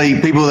unfortunately,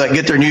 people that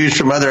get their news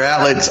from other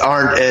outlets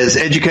aren't as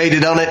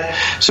educated on it.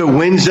 So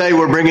Wednesday,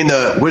 we're bringing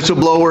the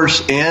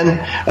whistleblowers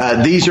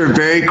in. These are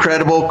very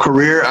credible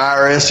career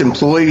IRS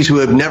employees who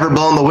have never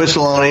blown the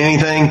whistle on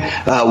anything.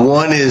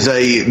 One is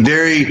a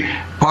very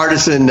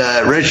partisan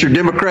registered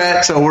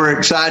Democrat, so we're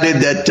excited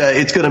that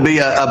it's going to be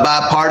a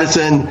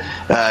bipartisan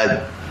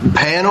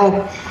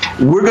panel.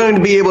 We're going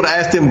to be able to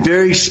ask them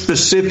very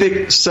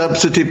specific,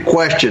 substantive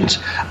questions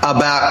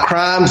about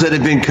crimes that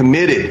have been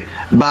committed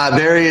by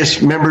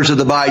various members of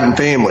the Biden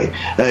family.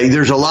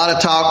 There's a lot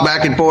of talk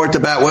back and forth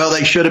about, well,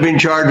 they should have been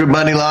charged with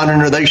money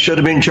laundering, or they should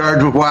have been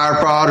charged with wire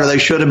fraud, or they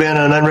should have been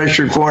an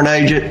unregistered foreign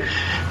agent.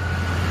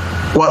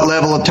 What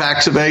level of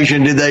tax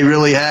evasion did they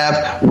really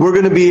have? We're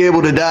going to be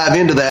able to dive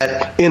into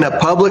that in a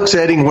public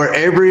setting where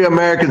every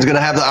American is going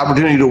to have the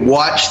opportunity to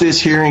watch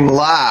this hearing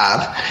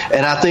live.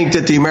 And I think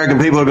that the American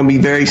people are going to be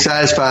very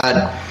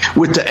satisfied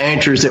with the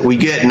answers that we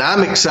get. And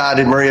I'm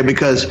excited, Maria,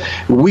 because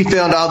we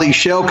found all these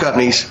shell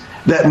companies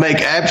that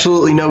make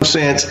absolutely no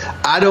sense.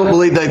 I don't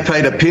believe they've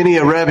paid a penny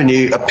of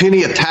revenue, a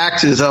penny of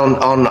taxes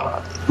on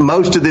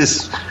most of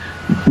this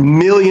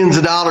millions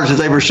of dollars that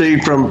they've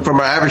received from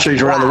our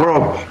adversaries around the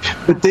world.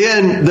 But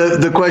then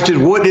the question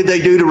is, what did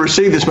they do to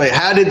receive this money?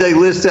 How did they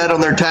list that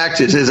on their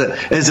taxes?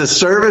 Is a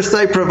service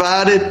they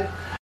provided?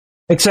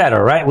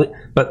 Etc. Right?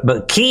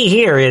 But key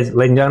here is,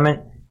 ladies and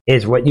gentlemen,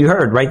 is what you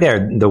heard right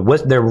there.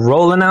 They're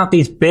rolling out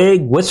these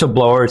big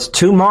whistleblowers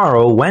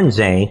tomorrow,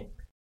 Wednesday,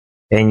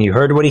 and you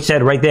heard what he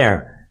said right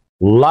there.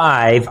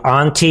 Live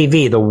on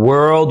TV. The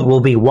world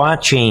will be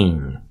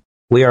watching.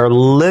 We are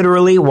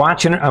literally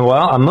watching,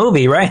 a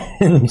movie, right?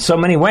 In so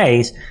many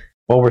ways.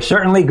 Well, we're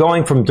certainly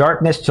going from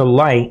darkness to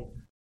light,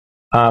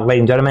 ladies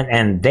and gentlemen,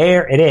 and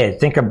there it is.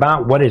 Think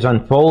about what is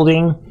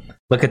unfolding.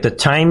 Look at the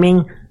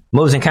timing.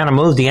 Moves and counter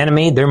moves. The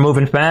enemy, they're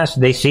moving fast.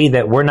 They see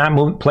that we're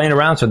not playing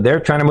around, so they're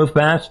trying to move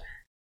fast.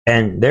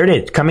 And there it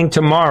is, coming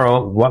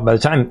tomorrow. By the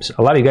time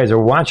a lot of you guys are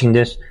watching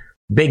this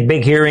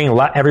big hearing,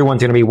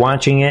 everyone's going to be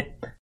watching it,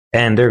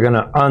 and they're going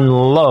to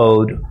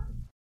unload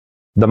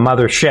the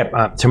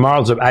mothership.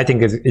 Tomorrow's, I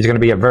think, is going to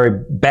be a very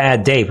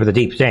bad day for the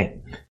deep state.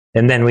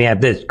 And then we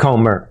have this.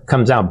 Comer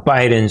comes out.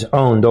 Biden's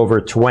owned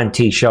over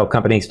 20 shell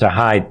companies to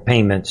hide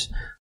payments,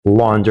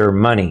 launder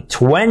money.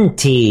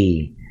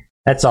 20.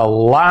 That's a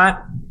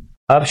lot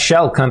of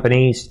shell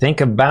companies.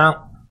 Think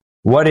about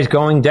what is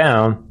going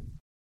down.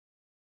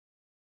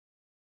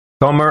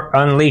 Comer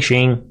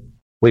unleashing.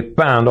 We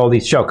found all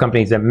these shell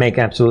companies that make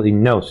absolutely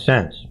no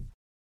sense.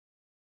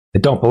 I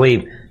don't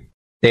believe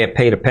they have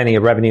paid a penny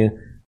of revenue.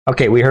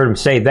 Okay, we heard him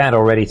say that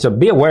already, so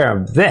be aware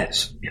of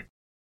this.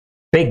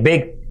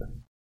 Big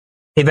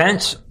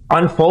events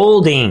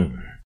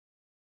unfolding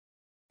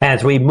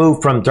as we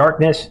move from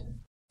darkness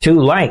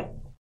to light,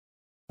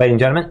 ladies and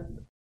gentlemen.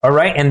 All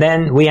right, and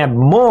then we have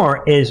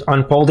more is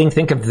unfolding.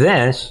 Think of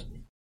this.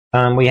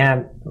 We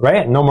have,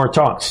 right, no more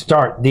talks.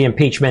 Start the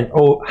impeachment.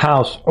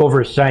 House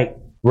oversight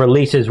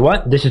releases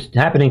what? This is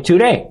happening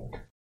today.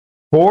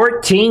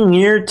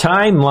 14-year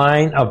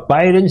timeline of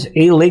Biden's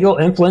illegal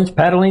influence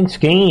peddling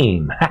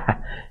scheme.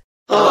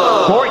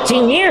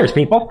 14 years,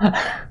 people.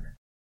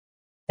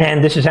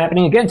 And this is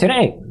happening again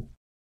today.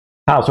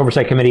 House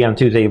Oversight Committee on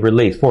Tuesday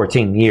released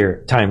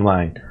 14-year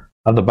timeline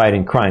of the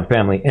Biden crime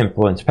family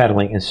influence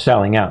peddling and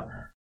selling out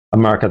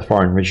America to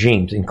foreign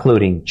regimes,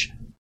 including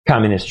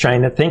communist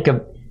China. Think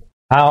of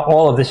how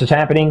all of this is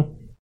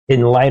happening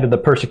in light of the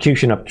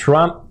persecution of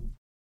Trump.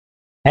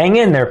 Hang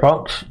in there,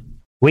 folks.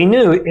 We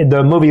knew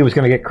the movie was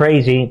going to get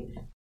crazy.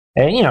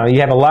 And, you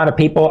have a lot of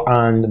people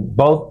on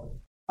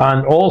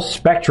all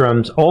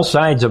spectrums, all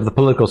sides of the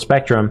political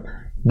spectrum,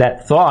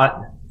 that thought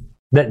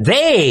that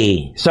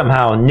they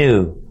somehow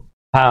knew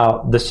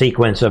how the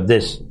sequence of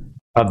this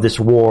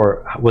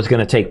war was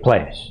going to take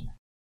place.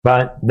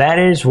 But that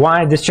is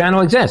why this channel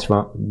exists.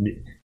 Well,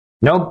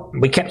 no,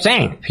 we kept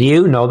saying,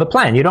 you know the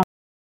plan. You don't.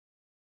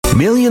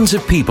 Millions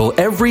of people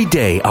every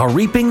day are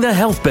reaping the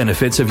health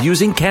benefits of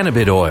using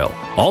cannabis oil,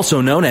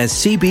 also known as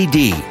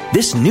CBD.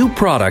 This new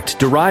product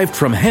derived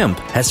from hemp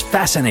has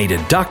fascinated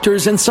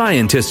doctors and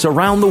scientists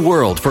around the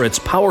world for its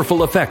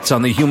powerful effects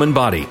on the human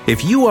body.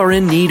 If you are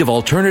in need of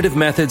alternative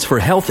methods for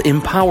health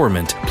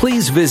empowerment,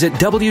 please visit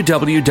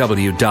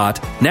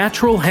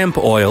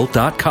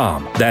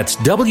www.naturalhempoil.com. That's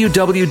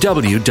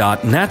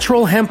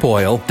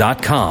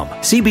www.naturalhempoil.com.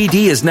 CBD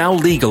is now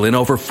legal in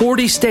over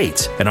 40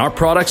 states, and our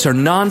products are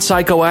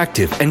non-psychoactive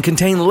and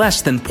contain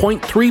less than 0.3%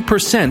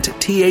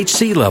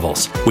 THC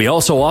levels. We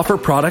also offer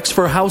products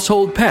for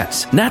household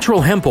pets.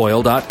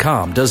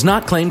 NaturalHempOil.com does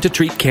not claim to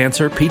treat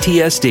cancer,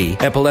 PTSD,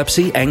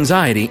 epilepsy,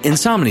 anxiety,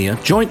 insomnia,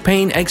 joint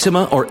pain,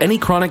 eczema, or any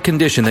chronic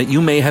condition that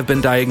you may have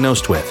been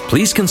diagnosed with.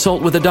 Please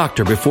consult with a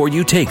doctor before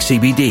you take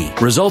CBD.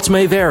 Results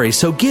may vary,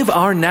 so give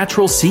our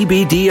natural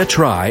CBD a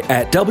try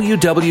at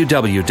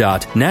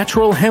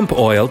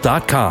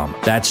www.naturalhempoil.com.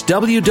 That's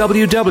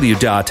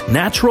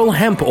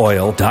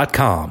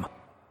www.naturalhempoil.com.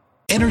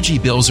 Energy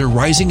bills are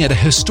rising at a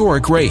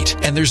historic rate,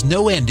 and there's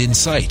no end in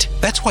sight.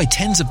 That's why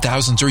tens of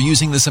thousands are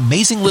using this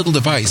amazing little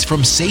device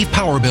from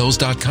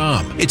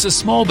SavePowerBills.com. It's a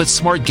small but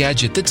smart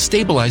gadget that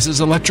stabilizes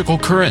electrical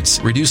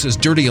currents, reduces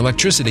dirty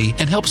electricity,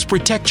 and helps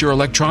protect your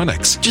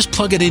electronics. Just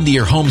plug it into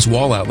your home's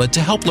wall outlet to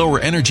help lower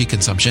energy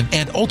consumption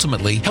and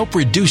ultimately help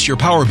reduce your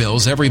power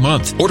bills every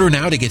month. Order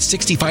now to get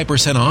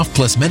 65% off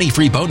plus many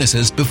free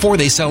bonuses before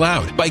they sell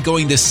out by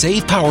going to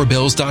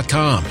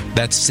SavePowerBills.com.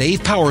 That's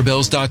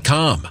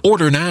SavePowerBills.com.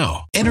 Order now.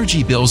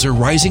 Energy bills are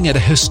rising at a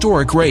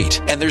historic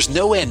rate, and there's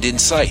no end in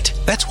sight.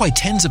 That's why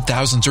tens of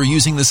thousands are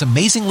using this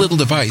amazing little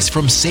device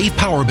from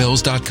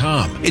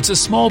SavePowerBills.com. It's a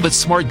small but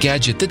smart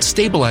gadget that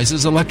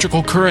stabilizes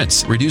electrical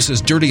currents,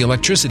 reduces dirty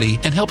electricity,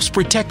 and helps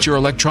protect your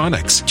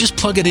electronics. Just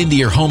plug it into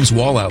your home's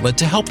wall outlet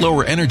to help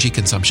lower energy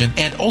consumption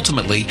and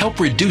ultimately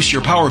help reduce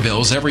your power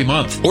bills every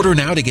month. Order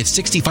now to get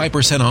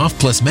 65% off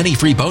plus many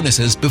free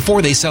bonuses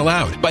before they sell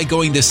out by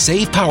going to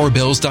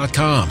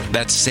SavePowerBills.com.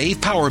 That's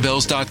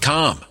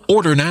SavePowerBills.com.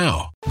 Order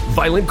now.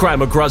 Violent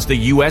crime across the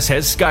U.S.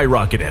 has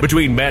skyrocketed.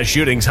 Between mass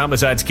shootings,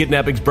 homicides,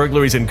 kidnappings,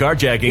 burglaries, and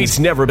carjackings, it's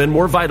never been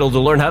more vital to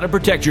learn how to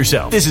protect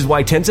yourself. This is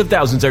why tens of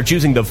thousands are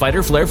choosing the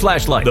Fighter Flare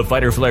flashlight. The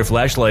Fighter Flare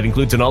flashlight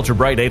includes an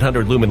ultra-bright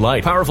 800-lumen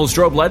light, powerful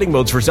strobe lighting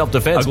modes for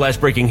self-defense, a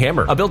glass-breaking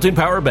hammer, a built-in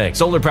power bank,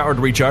 solar-powered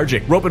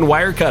recharging, rope and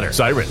wire cutter,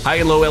 siren, high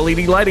and low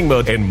LED lighting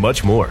mode, and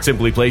much more.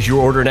 Simply place your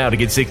order now to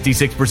get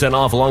 66%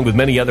 off along with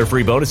many other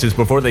free bonuses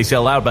before they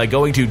sell out by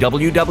going to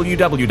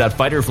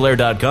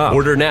www.fighterflare.com.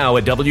 Order now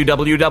at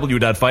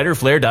www.fighterflare.com.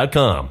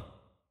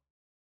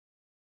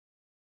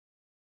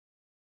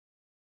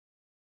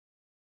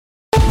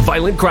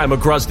 Violent crime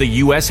across the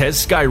U.S.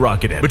 has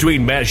skyrocketed.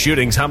 Between mass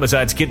shootings,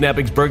 homicides,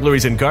 kidnappings,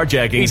 burglaries, and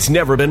carjackings, it's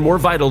never been more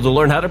vital to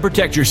learn how to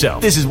protect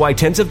yourself. This is why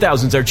tens of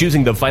thousands are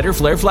choosing the Fighter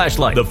Flare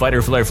flashlight. The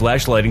Fighter Flare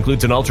flashlight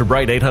includes an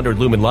ultra-bright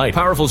 800-lumen light,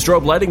 powerful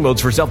strobe lighting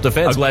modes for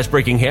self-defense, a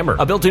glass-breaking hammer,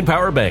 a built-in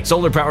power bank,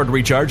 solar-powered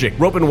recharging,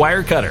 rope and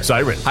wire cutter,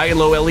 siren, high and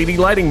low LED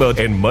lighting mode,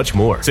 and much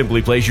more.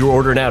 Simply place your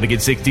order now to get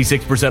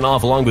 66%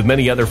 off along with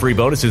many other free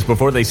bonuses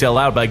before they sell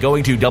out by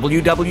going to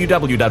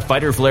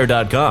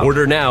www.fighterflare.com.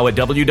 Order now at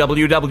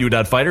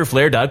www.fighterflare.com.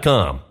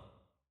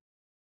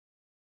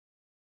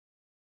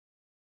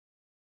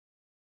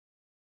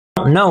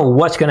 Know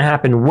what's going to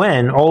happen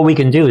when. All we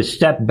can do is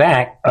step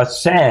back,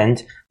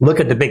 ascend, look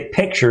at the big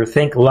picture,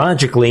 think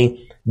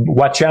logically,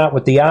 watch out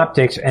with the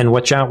optics, and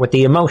watch out with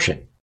the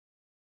emotion.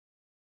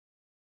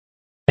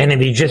 And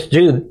if you just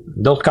do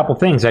those couple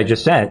things I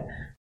just said,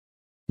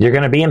 you're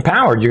going to be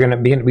empowered. You're going to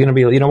be,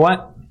 you know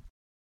what?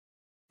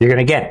 You're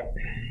going to get it.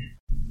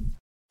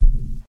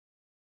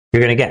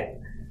 You're going to get it.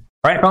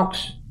 All right,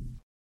 folks?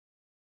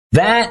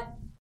 That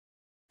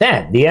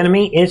the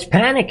enemy is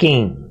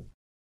panicking.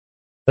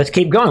 Let's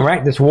keep going,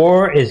 right? This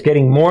war is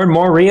getting more and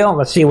more real.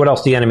 Let's see what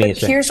else the enemy is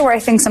saying. Here's where I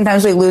think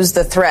sometimes we lose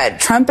the thread.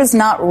 Trump is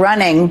not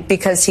running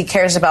because he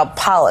cares about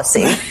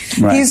policy.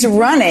 Right. He's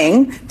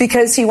running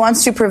because he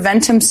wants to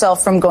prevent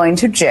himself from going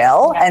to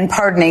jail and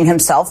pardoning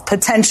himself,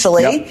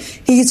 potentially. Yep.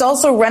 He's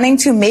also running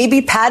to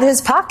maybe pad his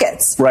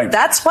pockets. Right.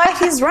 That's why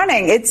he's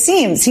running. It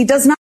seems he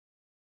does not.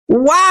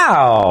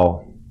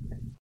 Wow.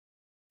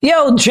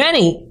 Yo,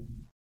 Jenny.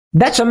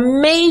 That's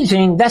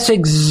amazing. That's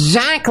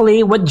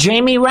exactly what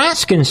Jamie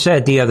Raskin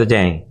said the other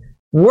day.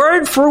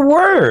 Word for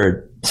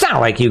word. It's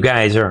not like you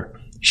guys are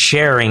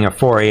sharing a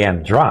 4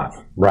 a.m. drop,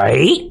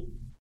 right?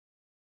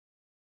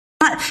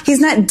 He's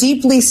not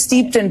deeply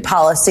steeped in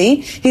policy.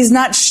 He's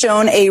not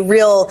shown a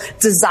real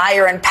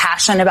desire and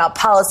passion about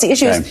policy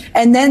issues. Okay.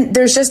 And then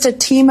there's just a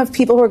team of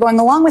people who are going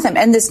along with him.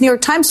 And this New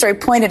York Times story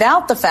pointed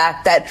out the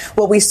fact that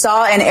what we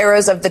saw in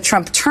eras of the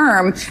Trump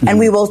term, and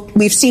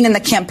we've seen in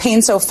the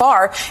campaign so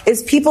far,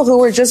 is people who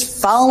were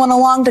just following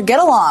along to get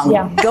along,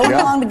 going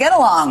along to get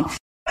along.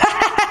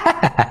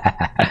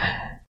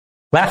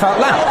 Laugh out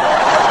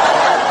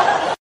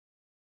loud.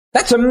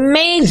 That's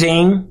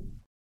amazing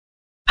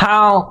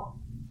how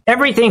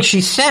everything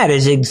she said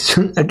is,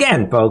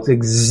 again, folks,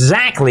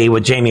 exactly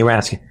what Jamie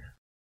Raskin.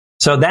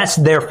 So that's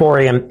their 4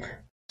 a.m.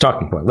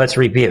 talking point. Let's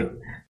review.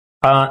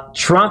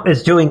 Trump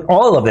is doing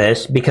all of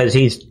this because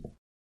he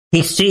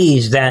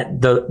sees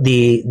that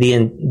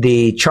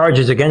the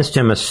charges against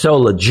him are so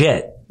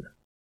legit.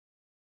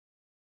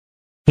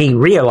 He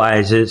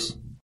realizes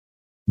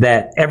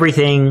that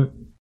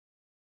everything,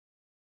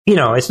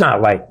 it's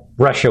not like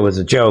Russia was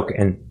a joke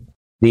and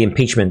the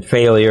impeachment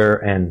failure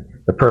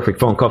and the perfect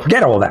phone call.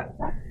 Forget all that.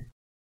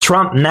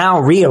 Trump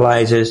now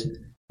realizes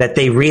that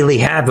they really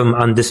have him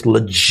on this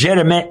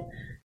legitimate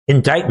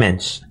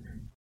indictments.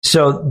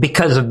 So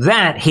because of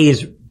that,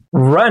 he's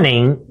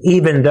running,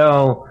 even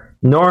though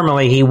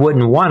normally he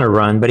wouldn't want to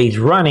run, but he's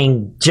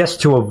running just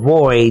to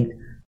avoid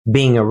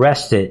being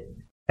arrested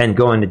and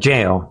going to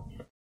jail.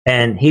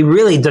 And he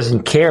really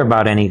doesn't care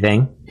about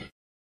anything.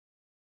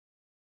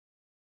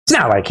 It's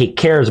not like he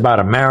cares about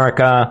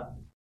America.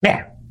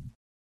 Yeah.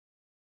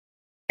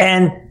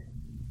 And,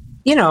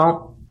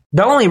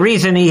 the only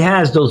reason he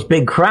has those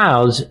big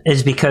crowds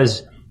is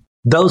because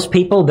those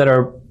people that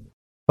are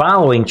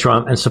following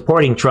Trump and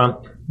supporting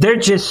Trump, they're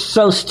just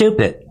so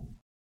stupid.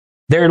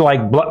 They're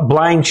like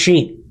blind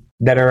sheep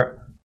that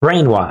are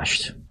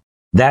brainwashed.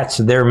 That's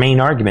their main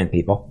argument,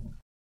 people.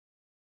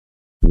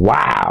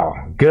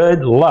 Wow.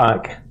 Good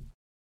luck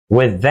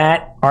with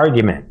that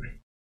argument.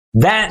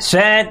 That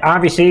said,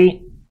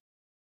 obviously,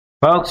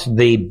 folks,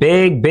 the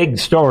big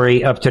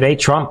story of today,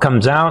 Trump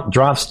comes out,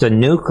 drops the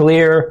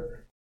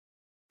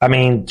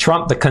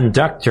Trump, the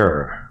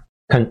conductor,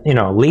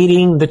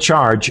 leading the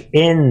charge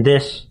in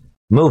this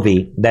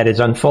movie that is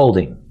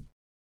unfolding.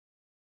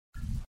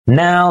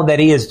 Now that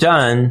he is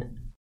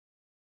done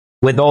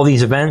with all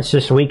these events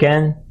this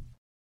weekend,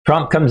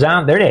 Trump comes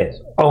out, there it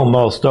is.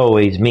 Almost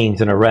always means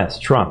an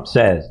arrest, Trump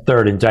says.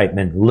 Third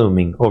indictment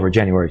looming over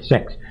January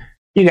 6th.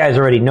 You guys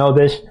already know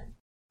this.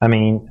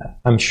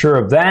 I'm sure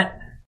of that.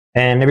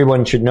 And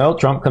everyone should know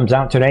Trump comes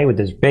out today with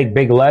this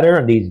big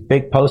letter, these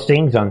big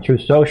postings on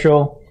Truth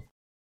Social.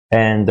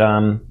 And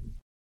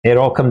it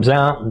all comes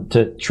out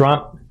to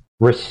Trump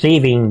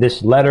receiving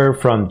this letter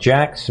from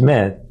Jack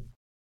Smith,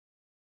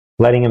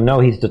 letting him know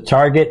he's the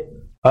target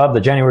of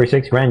the January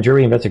 6th grand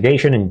jury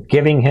investigation and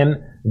giving him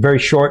a very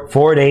short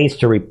 4 days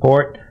to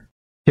report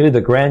to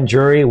the grand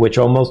jury, which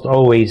almost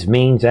always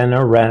means an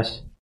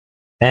arrest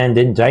and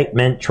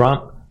indictment.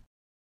 Trump,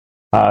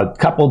 a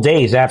couple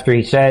days after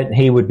he said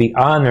he would be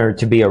honored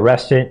to be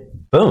arrested,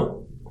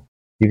 boom.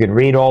 You can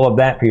read all of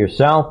that for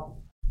yourself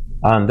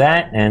on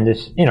that. And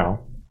this,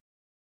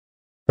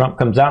 Trump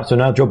comes out. So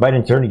now Joe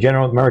Biden, Attorney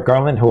General Merrick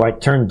Garland, who I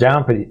turned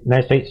down for the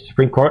United States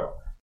Supreme Court,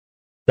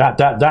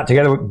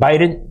 together with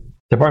Biden,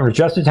 Department of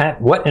Justice,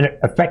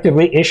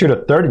 effectively issued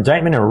a third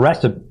indictment and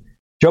arrest of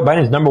Joe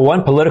Biden's number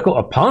one political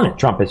opponent,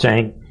 Trump is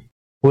saying,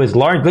 who is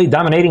largely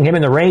dominating him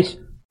in the race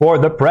for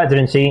the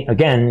presidency.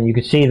 Again, you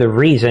can see the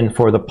reason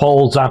for the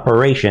polls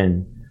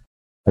operation.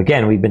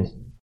 Again, we've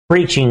been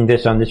preaching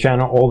this on this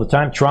channel all the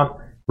time. Trump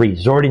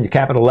resorting to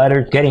capital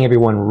letters, getting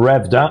everyone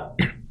revved up.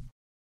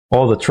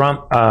 All the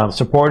Trump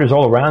supporters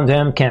all around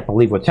him can't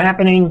believe what's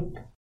happening.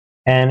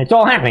 And it's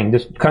all happening.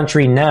 This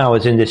country now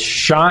is in this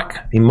shock,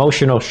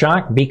 emotional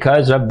shock,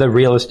 because of the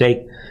real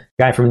estate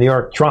guy from New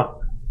York, Trump,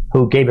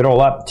 who gave it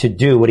all up to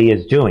do what he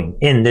is doing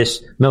in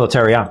this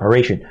military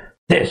operation.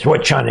 This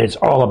witch hunt is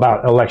all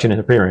about election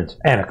interference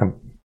and a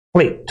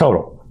complete,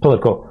 total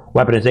political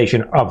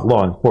weaponization of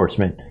law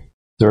enforcement.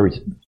 It's a very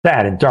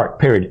sad and dark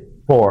period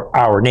for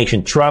our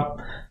nation. Trump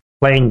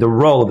playing the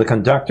role of the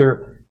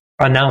conductor,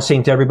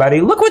 announcing to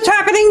everybody, look what's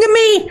happening to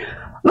me!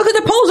 Look at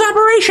the polls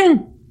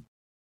operation!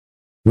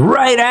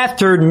 Right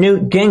after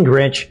Newt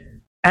Gingrich,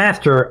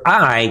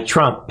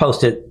 Trump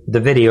posted the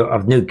video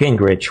of Newt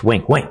Gingrich,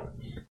 wink, wink,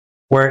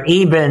 where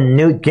even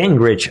Newt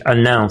Gingrich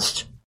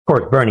announced, of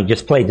course, Bernie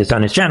just played this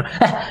on his channel,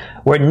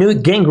 where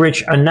Newt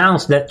Gingrich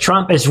announced that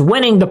Trump is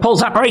winning the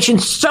polls operation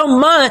so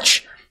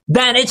much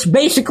that it's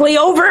basically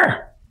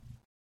over.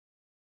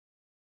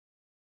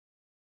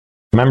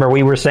 Remember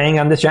we were saying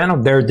on this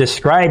channel, they're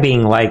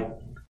describing like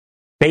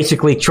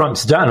basically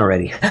Trump's done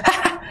already.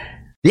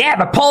 Yeah,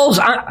 the polls,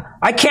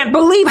 I can't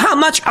believe how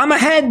much I'm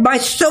ahead by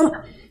so...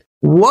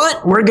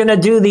 What? We're going to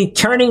do the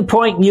Turning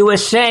Point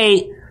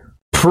USA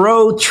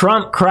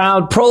pro-Trump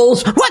crowd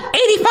polls. What?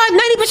 85,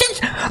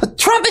 90%?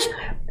 Trump is...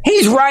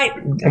 He's right.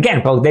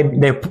 Again, folks,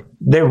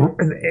 they're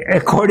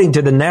according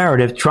to the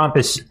narrative, Trump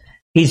is...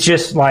 He's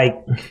just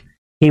like...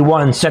 He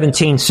won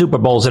 17 Super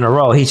Bowls in a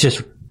row. He's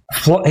just...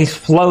 he's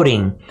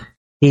floating.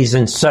 He's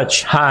in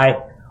such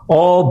high...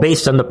 All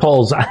based on the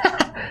polls.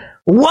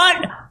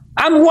 What?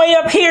 I'm way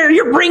up here.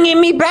 You're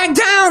bringing me back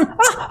down.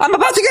 Oh, I'm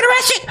about to get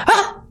arrested.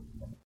 Oh.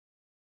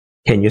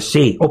 Can you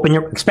see?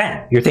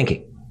 Expand your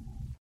thinking.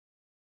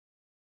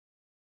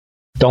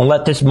 Don't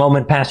let this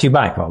moment pass you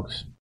by,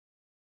 folks.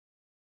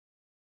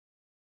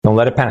 Don't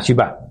let it pass you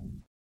by.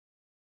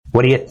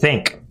 What do you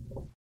think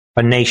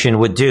a nation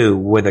would do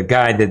with a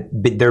guy that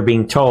they're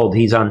being told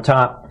he's on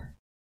top?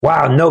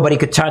 Wow, nobody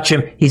could touch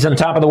him. He's on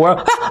top of the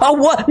world. Oh,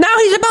 what? Now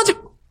he's about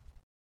to...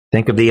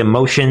 Think of the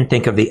emotion.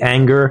 Think of the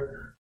anger.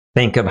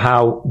 Think of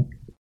how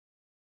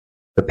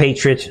the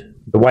Patriots,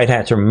 the White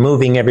Hats, are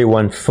moving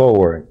everyone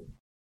forward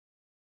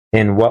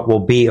in what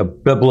will be a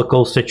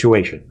biblical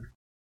situation.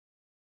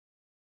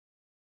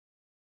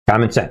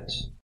 Common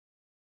sense.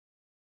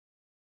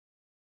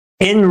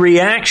 In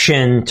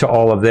reaction to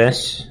all of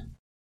this,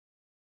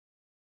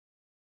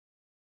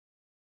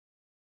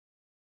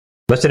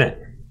 listen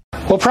in.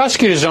 Well,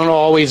 prosecutors don't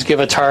always give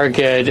a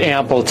target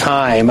ample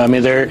time. I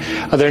mean, they're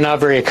not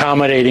very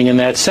accommodating in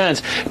that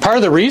sense. Part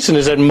of the reason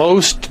is that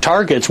most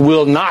targets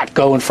will not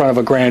go in front of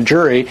a grand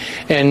jury,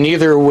 and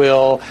neither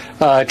will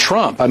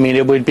Trump. I mean,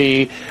 it would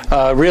be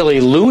really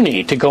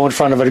loony to go in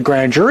front of a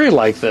grand jury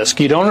like this.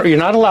 You're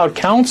not allowed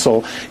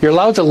counsel. You're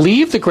allowed to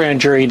leave the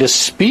grand jury to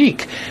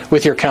speak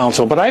with your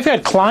counsel. But I've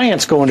had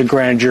clients go into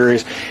grand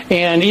juries,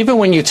 and even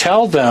when you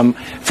tell them,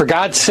 for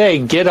God's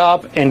sake, get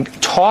up and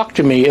talk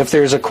to me if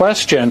there's a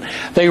question,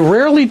 they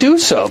rarely do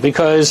so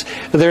because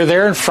they're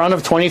there in front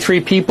of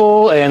 23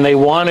 people and they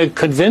want to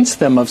convince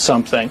them of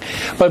something.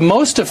 But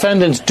most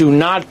defendants do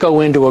not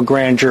go into a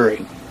grand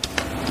jury.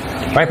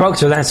 Right, folks,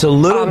 so that's a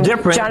little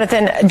different.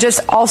 Jonathan,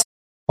 just also...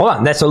 Hold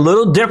on, that's a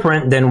little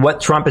different than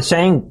what Trump is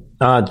saying.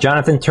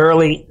 Jonathan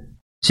Turley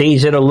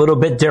sees it a little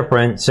bit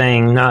different,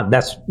 saying, no,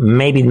 that's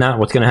maybe not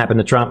what's going to happen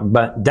to Trump,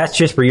 but that's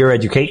just for your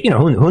education. You know,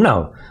 who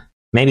knows?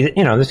 Maybe,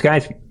 you know, this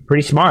guy's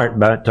pretty smart,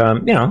 but,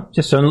 you know,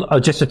 just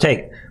a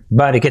take.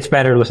 But it gets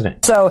better.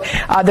 Listen. So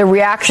the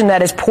reaction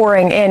that is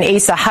pouring in,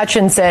 Asa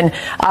Hutchinson,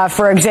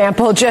 for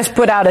example, just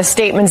put out a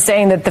statement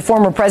saying that the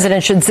former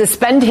president should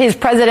suspend his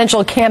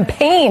presidential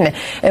campaign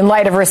in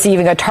light of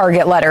receiving a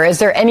target letter. Is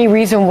there any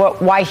reason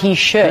why he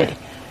should?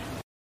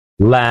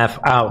 Laugh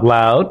out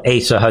loud,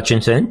 Asa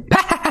Hutchinson.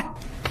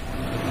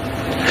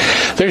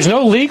 There's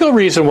no legal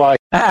reason why.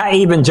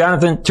 Even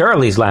Jonathan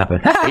Turley's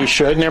laughing. He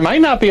should, and there might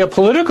not be a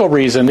political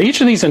reason.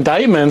 Each of these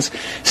indictments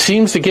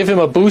seems to give him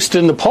a boost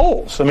in the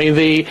polls. I mean,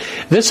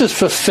 this is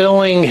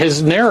fulfilling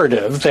his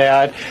narrative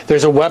that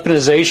there's a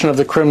weaponization of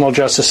the criminal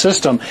justice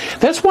system.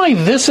 That's why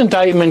this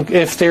indictment,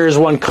 if there is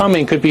one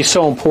coming, could be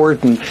so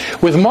important.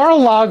 With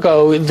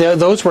Mar-a-Lago,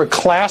 those were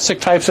classic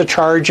types of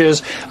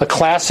charges, a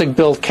classic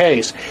built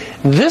case.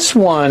 This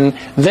one,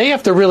 they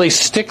have to really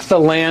stick the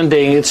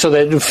landing so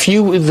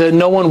that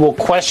no one will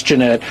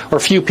question it, or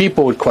few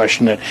people would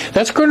question it.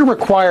 That's going to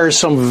require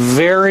some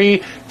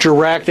very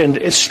direct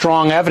and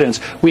strong evidence.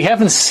 We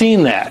haven't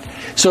seen that.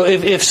 So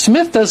if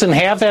Smith doesn't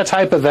have that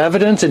type of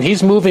evidence and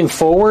he's moving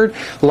forward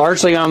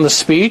largely on the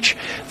speech,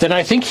 then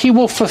I think he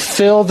will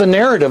fulfill the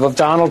narrative of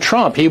Donald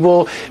Trump. He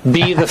will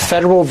be the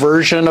federal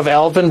version of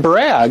Alvin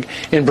Bragg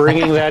in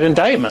bringing that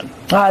indictment.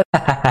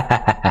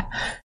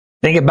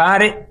 Think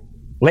about it,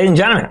 ladies and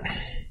gentlemen.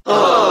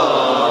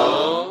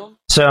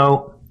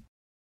 So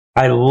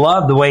I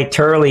love the way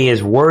Turley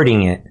is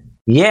wording it.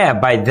 Yeah,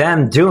 by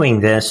them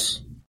doing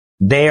this,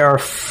 they are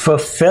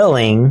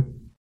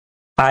fulfilling,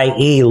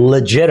 i.e.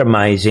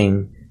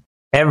 legitimizing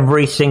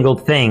every single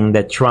thing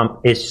that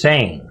Trump is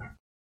saying.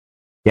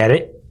 Get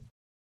it?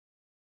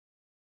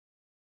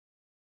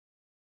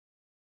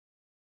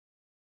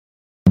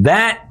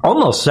 That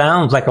almost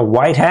sounds like a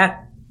white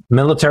hat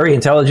military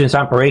intelligence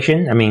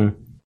operation. I mean,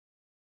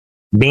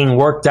 being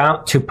worked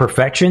out to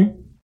perfection.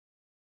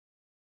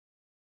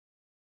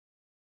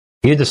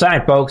 You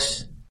decide,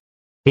 folks.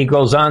 He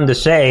goes on to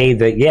say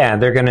that, yeah,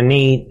 they're going to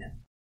need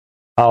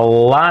a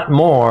lot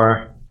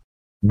more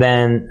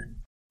than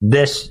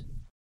this,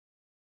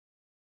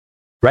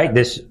 right?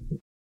 This,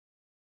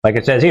 like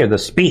it says here, the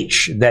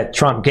speech that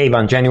Trump gave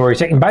on January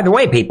 2nd. By the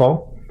way,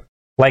 people,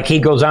 like he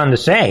goes on to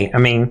say, I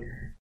mean,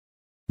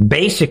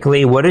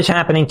 basically what is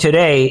happening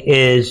today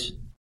is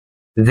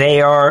they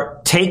are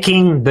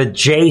taking the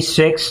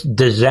J6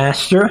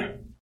 disaster,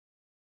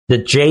 the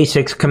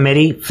J6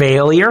 committee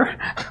failure,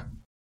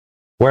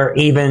 where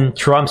even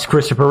Trump's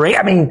Christopher Wray,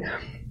 I mean,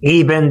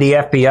 even the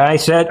FBI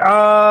said,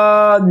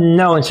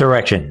 no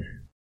insurrection.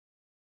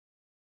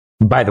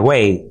 By the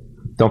way,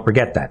 don't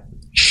forget that.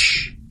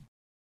 Shh.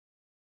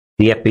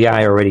 The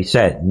FBI already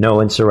said no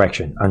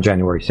insurrection on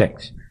January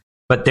 6th.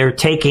 But they're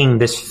taking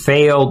this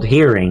failed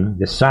hearing,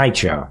 the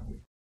sideshow,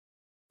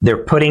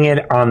 they're putting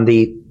it on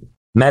the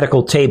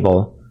medical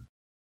table,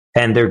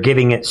 and they're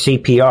giving it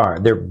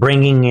CPR. They're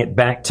bringing it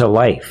back to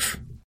life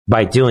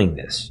by doing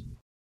this.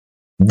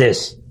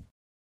 This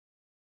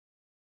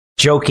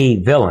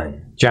jokey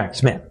villain, Jack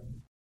Smith.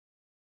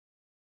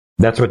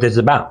 That's what this is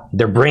about.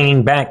 They're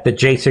bringing back the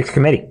J6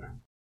 committee.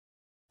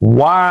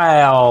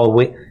 But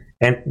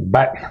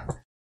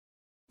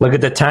look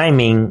at the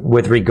timing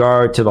with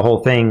regard to the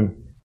whole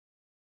thing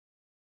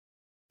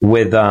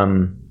with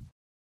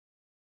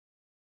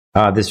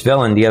this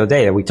villain the other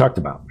day that we talked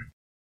about.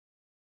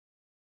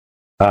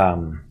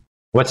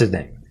 What's his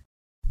name?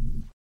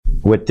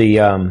 With the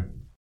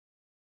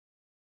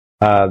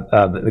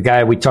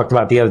guy we talked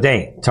about the other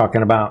day,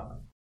 talking about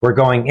we're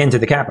going into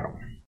the Capitol.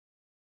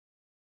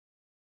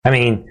 I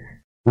mean,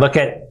 look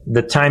at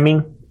the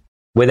timing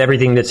with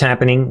everything that's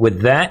happening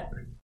with that.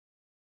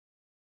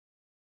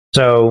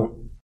 So,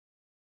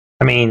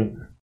 I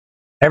mean,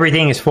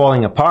 everything is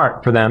falling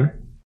apart for them.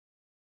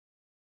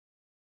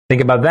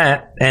 Think about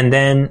that. And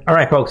then, all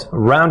right, folks,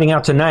 rounding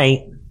out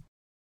tonight,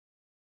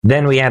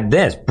 then we have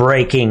this.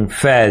 Breaking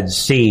Feds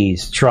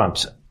seize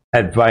Trump's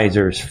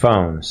advisors'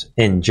 phones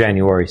in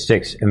January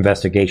 6th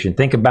investigation.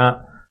 Think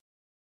about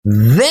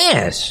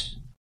this.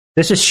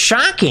 This is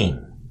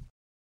shocking.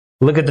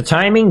 Look at the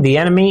timing. The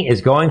enemy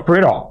is going for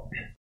it all.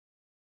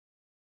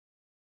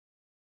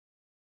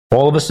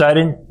 All of a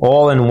sudden,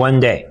 all in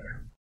one day.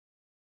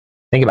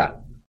 Think about it.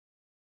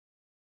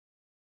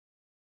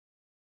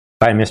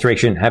 Biden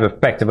administration have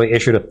effectively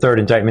issued a third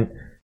indictment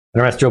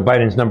and arrest Joe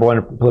Biden's number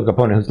one political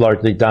opponent who's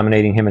largely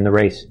dominating him in the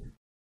race.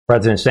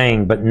 President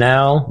saying, but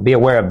now be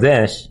aware of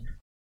this,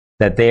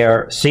 that they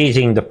are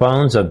seizing the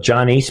phones of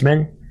John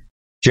Eastman,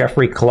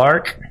 Jeffrey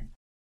Clark,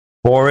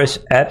 Boris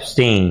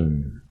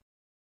Epstein,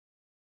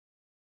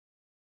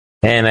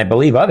 and I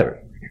believe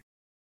others.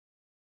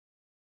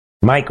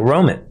 Mike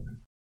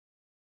Roman,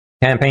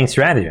 campaign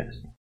strategist,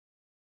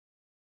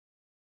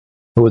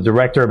 who was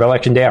director of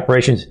election day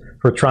operations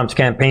for Trump's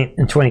campaign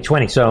in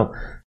 2020. So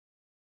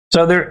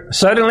they're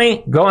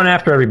suddenly going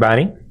after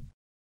everybody.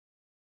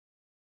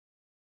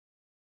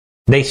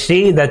 They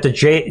see that the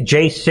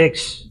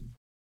J6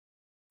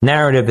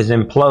 narrative is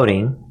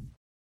imploding.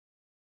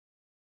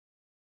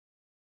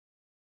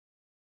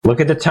 Look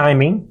at the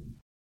timing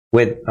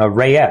with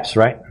Ray Epps,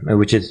 right?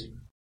 Which is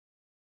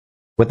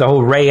with the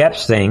whole Ray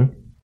Epps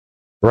thing.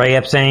 Ray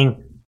Epps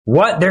saying,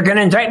 what? They're going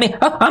to indict me?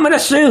 Oh, I'm going to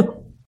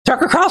sue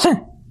Tucker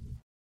Carlson.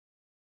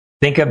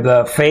 Think of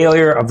the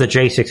failure of the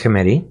J6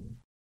 committee.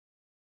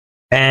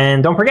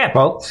 And don't forget,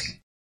 folks,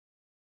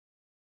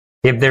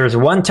 if there's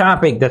one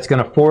topic that's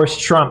going to force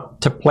Trump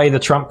to play the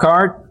Trump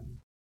card,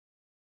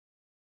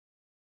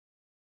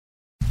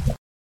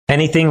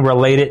 anything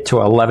related to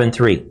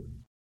 11.3,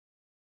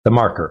 the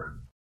marker.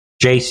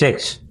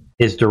 J6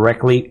 is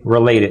directly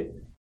related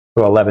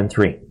to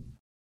 11.3.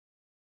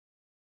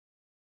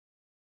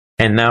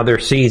 And now they're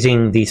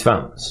seizing these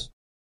phones.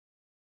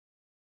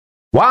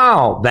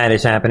 While that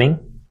is happening,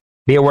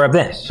 be aware of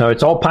this. So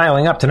it's all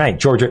piling up tonight.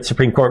 Georgia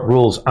Supreme Court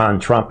rules on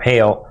Trump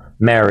Hail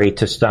Mary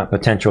to stop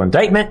potential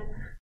indictment.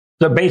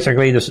 So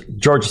basically, the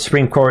Georgia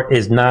Supreme Court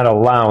is not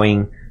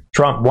allowing.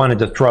 Trump wanted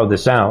to throw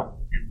this out.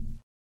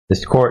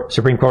 This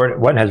Supreme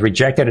Court, has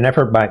rejected an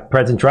effort by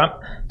President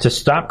Trump to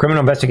stop criminal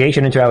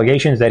investigation into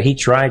allegations that he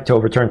tried to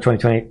overturn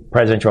 2020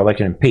 presidential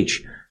election in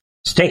Peach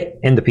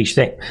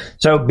State.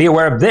 So be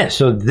aware of this.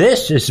 So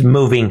this is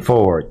moving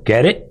forward.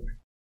 Get it?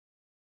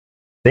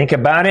 Think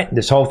about it.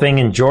 This whole thing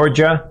in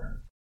Georgia,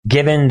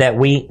 given that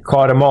we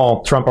caught them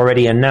all, Trump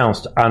already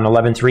announced on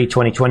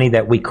 11/3/2020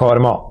 that we caught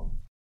them all.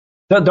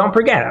 So don't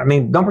forget.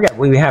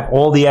 We have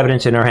all the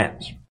evidence in our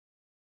hands.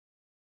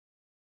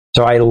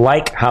 So I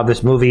like how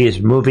this movie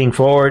is moving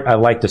forward. I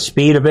like the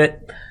speed of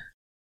it.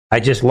 I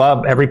just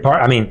love every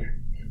part.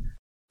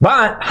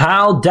 But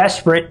how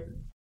desperate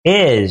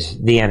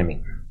is the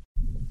enemy?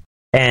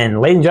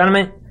 And ladies and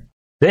gentlemen,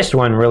 this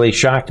one really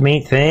shocked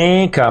me.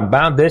 Think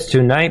about this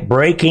tonight.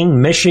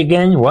 Breaking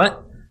Michigan,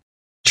 what?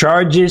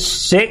 Charges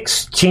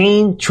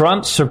 16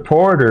 Trump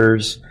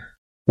supporters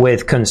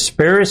with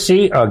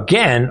conspiracy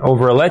again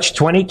over alleged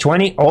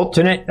 2020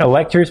 alternate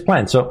electors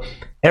plan. So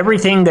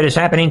everything that is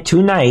happening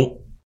tonight,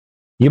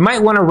 you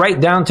might want to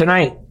write down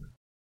tonight,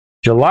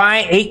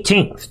 July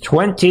 18th,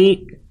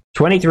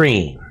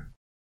 2023.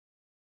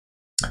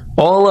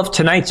 All of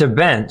tonight's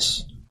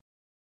events,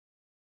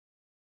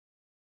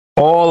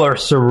 all are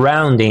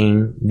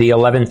surrounding the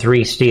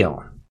 11/3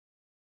 steal.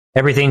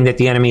 Everything that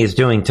the enemy is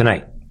doing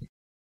tonight.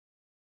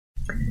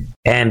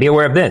 And be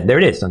aware of this. There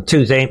it is. On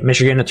Tuesday,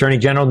 Michigan Attorney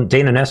General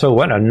Dana Nessel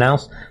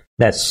announced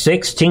that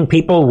 16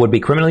 people would be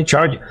criminally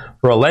charged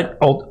for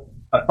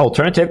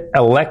alternative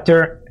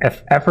elector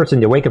efforts in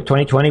the wake of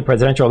 2020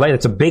 presidential election.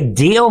 It's a big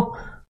deal.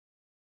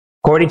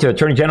 According to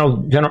Attorney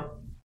General's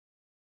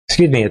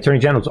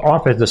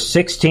office, the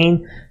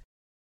 16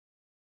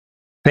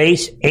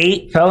 face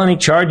 8 felony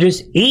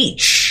charges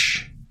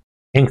each,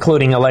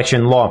 including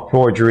election law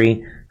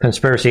forgery,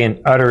 conspiracy,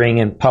 and uttering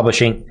and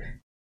publishing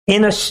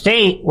in a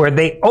state where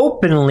they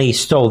openly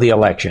stole the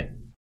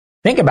election.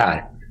 Think about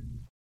it.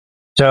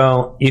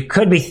 So you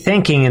could be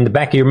thinking in the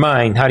back of your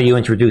mind, how do you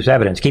introduce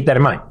evidence? Keep that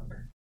in mind.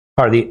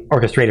 Part of the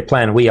orchestrated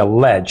plan, we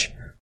allege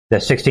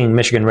that 16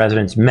 Michigan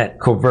residents met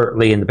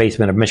covertly in the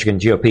basement of Michigan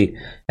GOP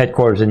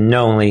headquarters and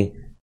knowingly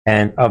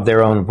and of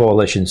their own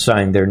volition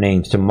signed their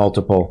names to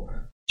multiple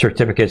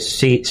certificates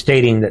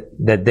stating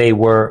that they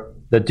were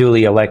the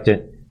duly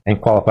elected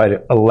and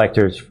qualified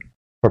electors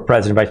for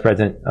President, Vice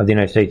President of the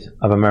United States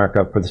of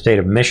America for the state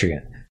of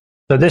Michigan.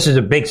 So this is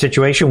a big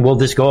situation. Will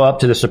this go up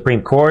to the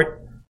Supreme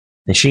Court?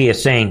 And she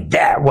is saying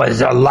that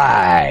was a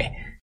lie.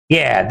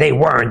 Yeah, they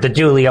weren't the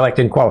duly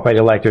elected and qualified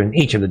elector, and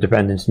each of the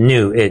defendants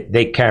knew it.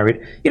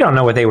 You don't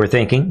know what they were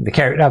thinking. They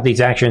carried out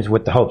these actions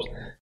with the hopes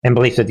and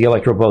beliefs that the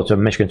electoral votes of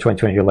Michigan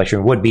 2020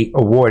 election would be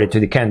awarded to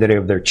the candidate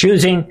of their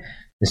choosing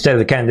instead of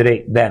the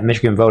candidate that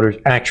Michigan voters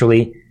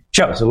actually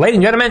chose. So, ladies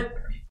and gentlemen,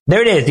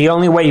 there it is. The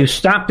only way you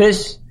stop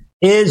this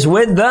is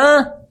with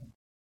the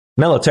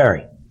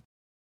military.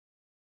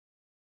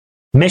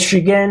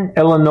 Michigan,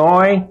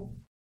 Illinois,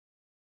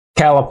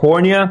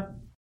 California,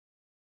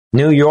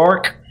 New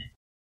York,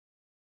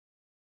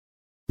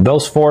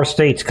 those 4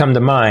 states come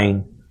to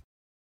mind.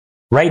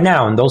 Right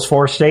now, in those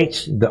 4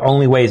 states, the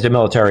only way is the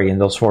military in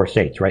those 4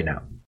 states right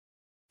now.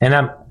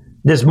 And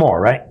there's more,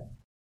 right?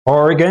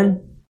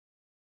 Oregon,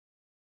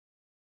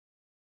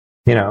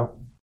 we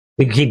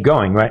can keep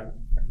going, right?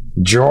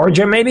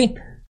 Georgia, maybe?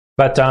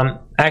 But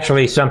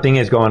actually, something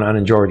is going on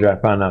in Georgia.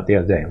 I found out the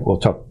other day. We'll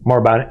talk more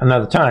about it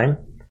another time.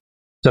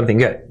 Something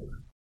good.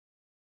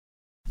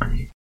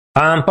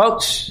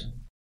 Folks,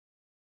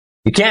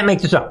 you can't make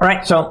this up. All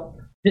right, so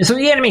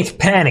the enemy's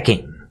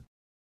panicking.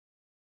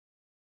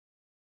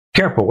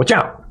 Careful, watch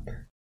out.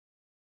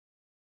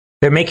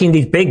 They're making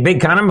these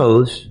big kind of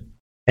moves,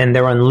 and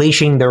they're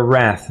unleashing their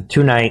wrath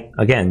tonight,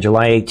 again,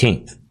 July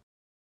 18th.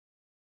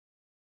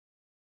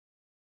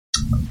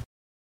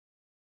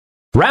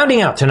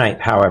 Rounding out tonight,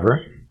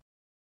 however,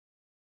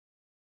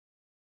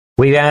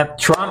 we have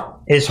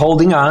Trump is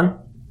holding on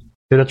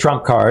to the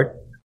Trump card.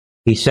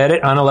 He said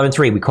it on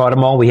 11/3. We caught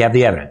them all. We have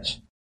the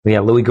evidence. We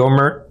have Louis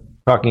Gohmert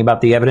talking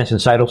about the evidence in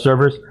Seidel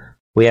servers.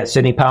 We had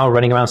Sidney Powell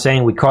running around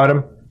saying, we caught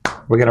him.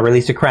 We're going to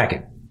release the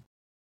Kraken.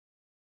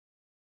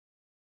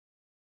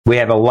 We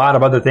have a lot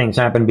of other things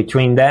happen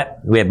between that.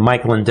 We have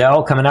Mike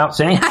Lindell coming out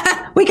saying,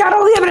 we got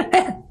all the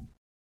evidence.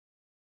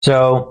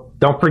 So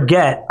don't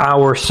forget,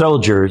 our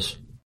soldiers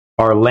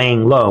are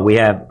laying low. We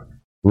have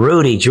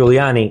Rudy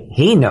Giuliani.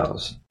 He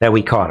knows that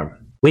we caught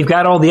him. We've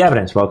got all the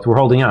evidence, folks. We're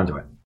holding on to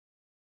it.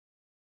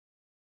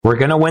 We're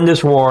going to win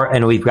this war,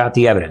 and we've got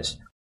the evidence.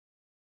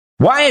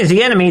 Why is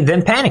the enemy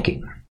then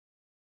panicking?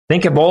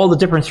 Think of all the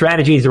different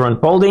strategies that are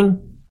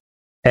unfolding,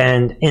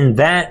 and in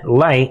that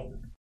light,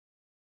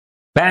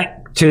 back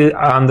to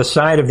on the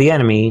side of the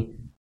enemy,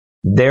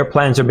 their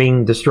plans are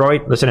being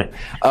destroyed. Listen in.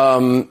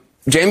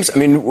 James, I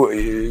mean,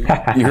 you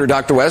heard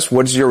Dr. West.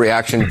 What's your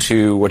reaction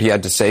to what he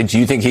had to say? Do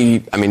you think he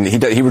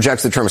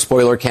rejects the term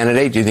spoiler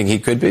candidate. Do you think he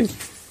could be?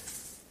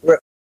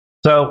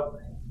 So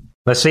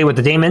let's see what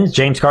the demons,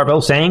 James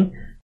Carville, saying.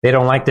 They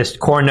don't like this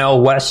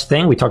Cornel West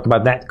thing. We talked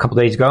about that a couple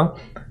days ago.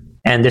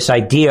 And this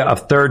idea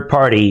of third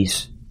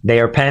parties. They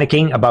are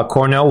panicking about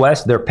Cornel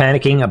West. They're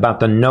panicking about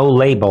the no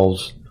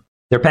labels.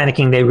 They're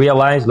panicking. They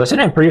realize, listen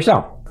in for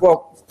yourself.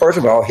 Well, first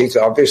of all, he's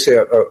obviously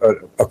an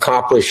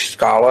accomplished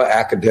scholar,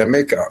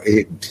 academic.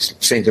 He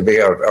seems to be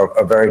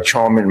a very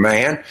charming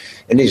man.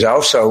 And he's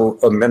also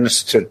a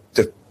minister to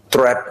the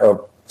threat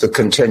of the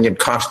continued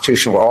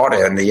constitutional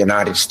order in the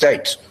United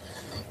States.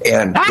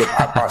 And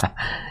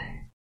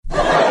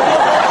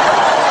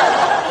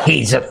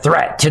he's a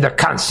threat to the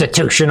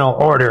constitutional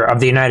order of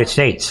the United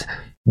States.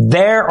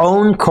 Their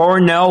own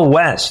Cornel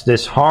West,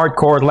 this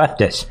hardcore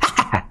leftist.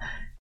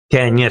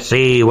 Can you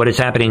see what is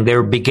happening?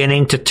 They're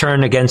beginning to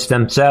turn against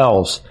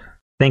themselves.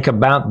 Think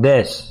about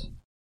this.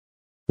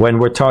 When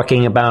we're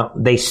talking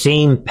about, they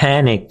seem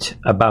panicked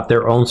about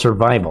their own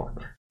survival.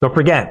 Don't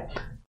forget,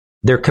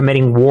 they're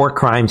committing war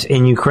crimes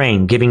in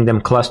Ukraine, giving them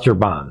cluster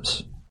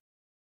bombs.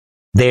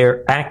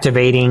 They're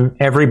activating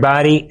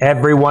everybody,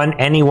 everyone,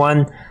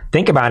 anyone.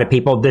 Think about it,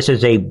 people. This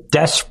is a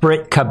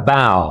desperate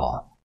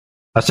cabal.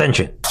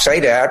 Ascension. Say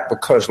that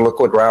because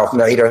look what Ralph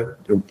Nader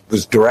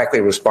was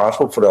directly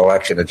responsible for the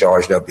election of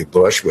George W.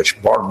 Bush,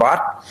 which brought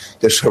about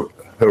this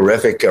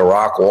horrific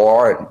Iraq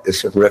war and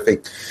this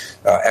horrific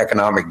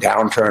economic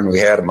downturn we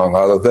had, among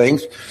other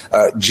things.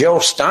 Jill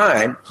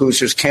Stein, who's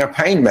his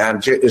campaign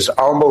manager, is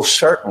almost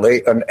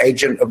certainly an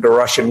agent of the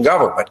Russian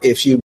government.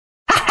 If you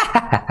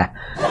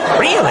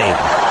really?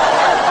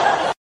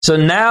 So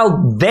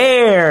now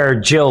their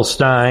Jill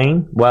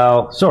Stein,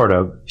 well, sort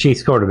of.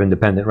 She's sort of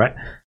independent, right?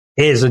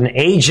 Is an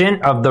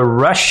agent of the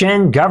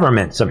Russian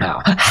government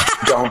somehow.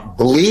 Don't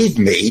believe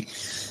me?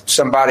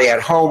 Somebody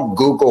at home,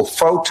 Google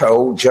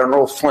photo,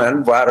 General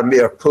Flynn,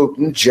 Vladimir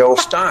Putin, Jill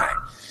Stein.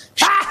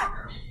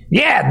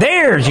 Yeah,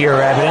 there's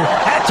your evidence.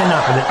 That's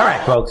enough of it. All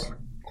right, folks.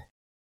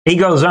 He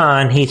goes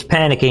on. He's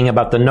panicking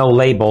about the no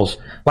labels.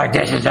 Like,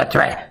 this is a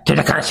threat to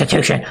the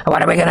Constitution.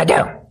 What are we going to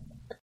do?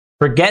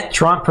 Forget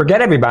Trump.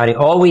 Forget everybody.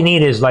 All we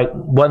need is like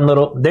one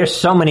little... There's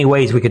so many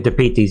ways we could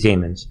defeat these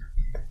demons.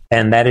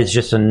 And that is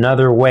just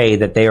another way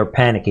that they are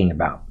panicking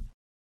about.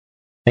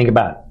 Think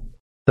about it.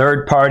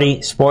 Third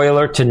party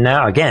spoiler to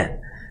now.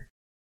 Again,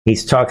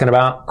 he's talking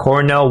about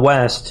Cornel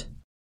West.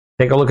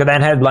 Take a look at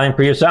that headline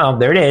for yourself.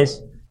 There it is.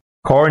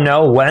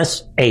 Cornel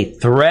West, a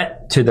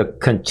threat to the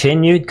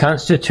continued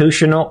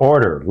constitutional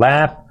order.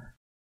 Laugh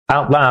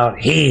out loud.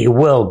 He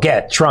will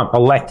get Trump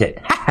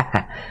elected.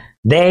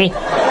 They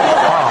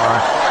are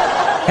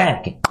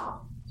panicking.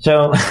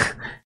 So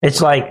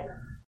it's like,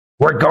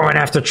 we're going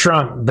after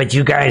Trump, but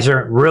you guys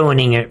are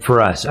ruining it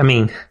for us. I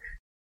mean,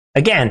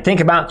 again, think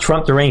about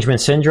Trump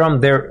derangement syndrome.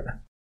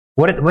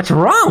 What's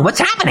wrong? What's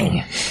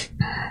happening?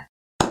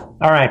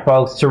 All right,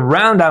 folks, to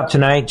round out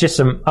tonight, just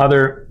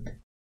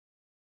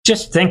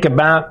think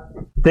about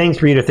things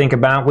for you to think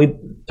about. We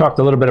talked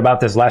a little bit about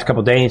this last couple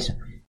of days.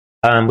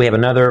 We have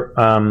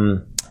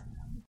another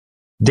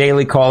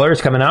Daily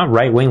Callers coming out,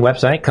 right-wing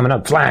website coming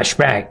up.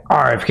 Flashback.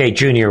 RFK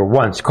Jr.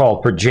 once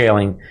called for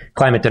jailing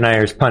climate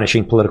deniers,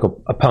 punishing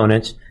political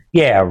opponents.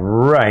 Yeah,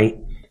 right.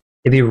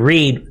 If you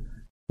read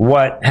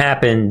what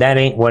happened, that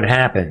ain't what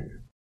happened.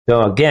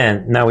 So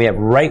again, now we have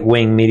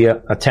right-wing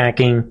media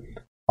attacking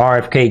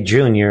RFK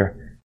Jr.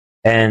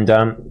 And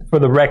for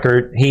the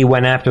record, he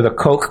went after the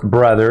Koch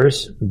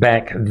brothers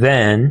back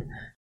then.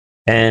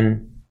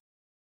 And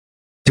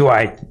do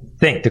I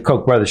think the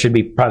Koch brothers should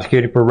be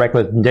prosecuted for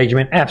reckless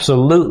endangerment?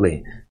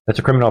 Absolutely. That's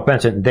a criminal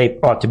offense, and they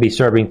ought to be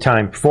serving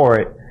time for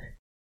it.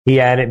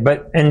 He added,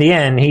 but in the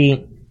end,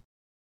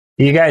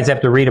 you guys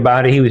have to read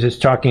about it. He was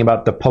just talking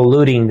about the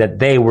polluting that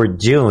they were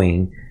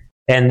doing,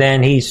 and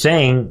then he's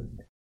saying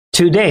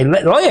today,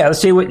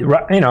 let's see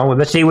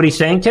what he's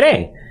saying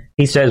today.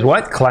 He says,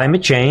 what?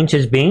 Climate change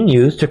is being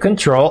used to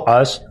control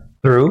us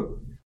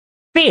through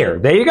fear.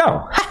 There you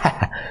go.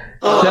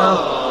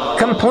 So,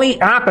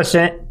 complete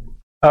opposite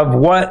of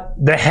what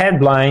the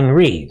headline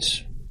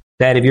reads,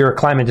 that if you're a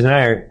climate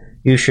denier,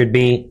 you should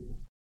be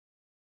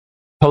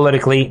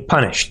politically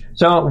punished.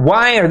 So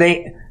why are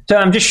they... So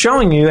I'm just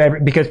showing you,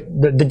 because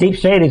the deep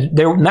state is...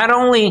 They're not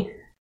only...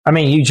 I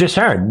mean, you just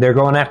heard, they're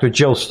going after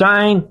Jill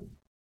Stein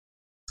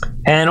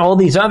and all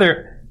these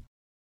other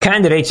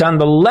candidates on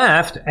the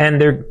left,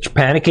 and they're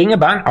panicking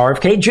about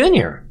RFK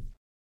Jr.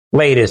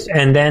 latest.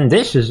 And then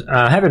this is,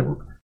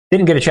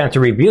 didn't get a chance to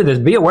review this.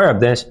 Be aware of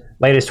this.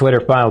 Latest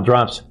Twitter file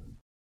drops.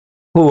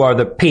 Who are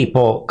the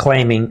people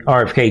claiming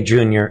RFK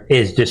Jr.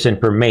 is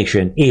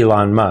disinformation?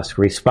 Elon Musk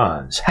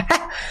responds.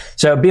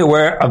 So be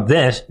aware of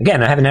this.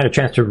 Again, I haven't had a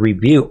chance to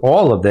review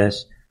all of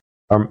this.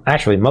 Or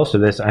actually, most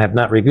of this I have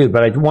not reviewed.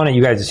 But I wanted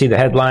you guys to see the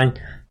headline.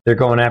 They're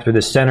going after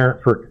the Center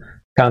for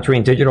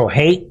Countering Digital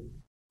Hate,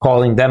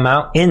 calling them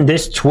out in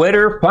this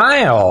Twitter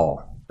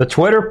file. The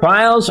Twitter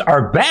files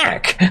are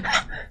back.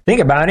 Think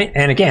about it.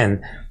 And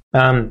again,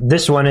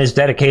 this one is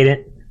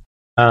dedicated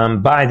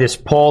by this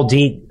Paul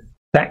D.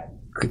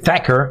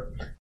 Thacker.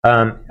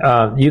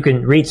 You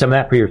can read some of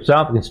that for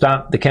yourself. You can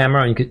stop the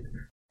camera. You can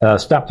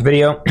stop the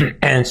video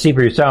and see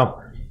for yourself.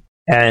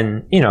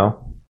 And, you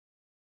know,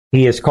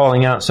 he is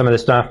calling out some of the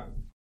stuff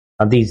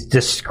of these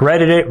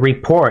discredited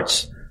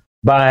reports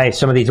by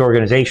some of these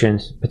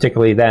organizations,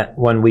 particularly that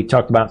one we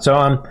talked about.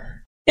 So,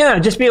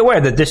 just be aware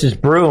that this is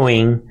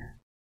brewing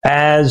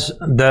as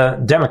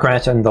the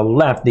Democrats and the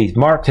left, these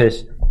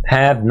Marxists,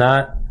 have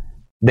not,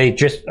 they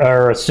just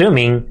are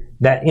assuming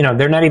that,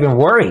 they're not even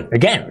worried,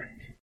 again,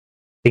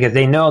 because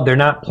they know they're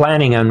not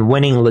planning on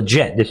winning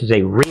legit. This is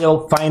a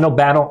real final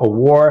battle, a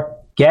war.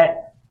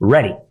 Get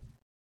ready.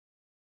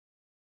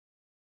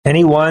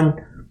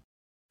 Anyone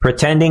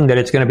pretending that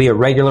it's going to be a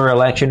regular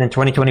election in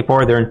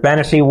 2024, they're in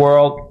fantasy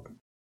world.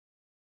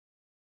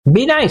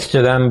 Be nice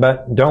to them,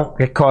 but don't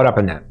get caught up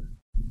in that.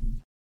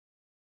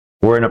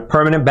 We're in a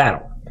permanent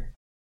battle.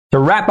 To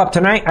wrap up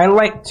tonight, I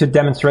like to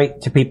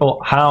demonstrate to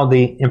people how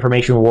the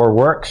information war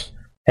works,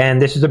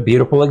 and this is a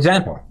beautiful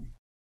example.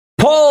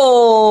 Poll!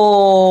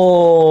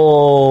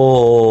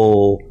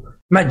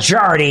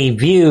 Majority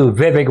view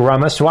Vivek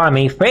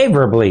Ramaswamy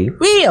favorably.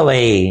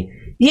 Really?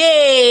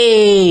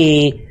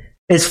 Yay!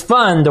 It's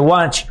fun to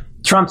watch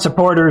Trump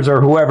supporters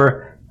or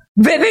whoever.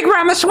 Vivek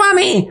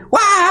Ramaswamy!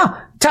 Wow!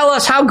 Tell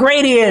us how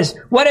great he is.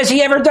 What has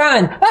he ever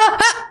done?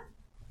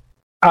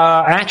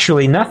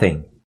 Actually,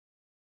 nothing.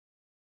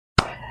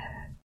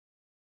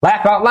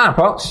 Laugh out loud,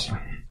 folks.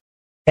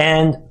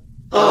 And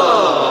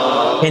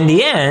in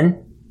the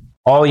end,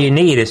 all you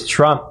need is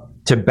Trump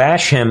to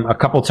bash him a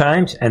couple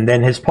times, and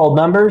then his poll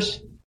numbers.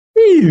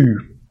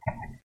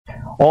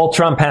 All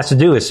Trump has to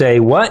do is say,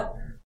 what?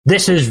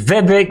 This is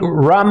Vivek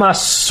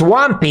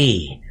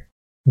Ramaswamy.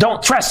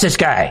 Don't trust this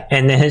guy.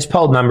 And then his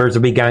poll numbers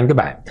will be gone.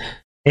 Goodbye.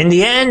 In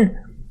the end,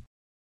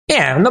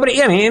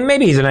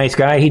 maybe he's a nice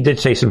guy. He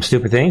did say some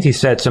stupid things. He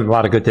said a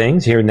lot of good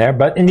things here and there.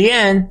 But in the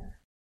end,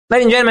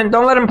 ladies and gentlemen,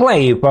 don't let him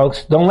play you,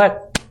 folks. Don't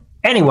let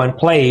anyone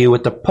play you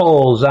with the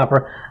polls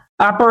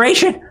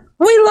operation.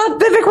 We love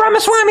Vivek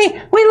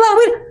Ramaswamy.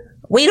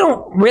 We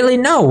don't really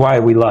know why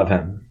we love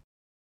him.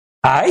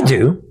 I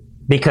do,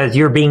 because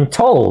you're being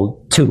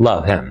told to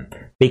love him.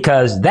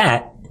 Because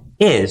that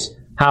is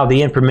how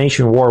the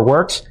information war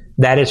works.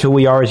 That is who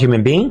we are as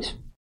human beings.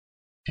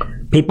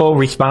 People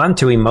respond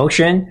to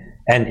emotion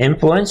and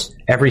influence.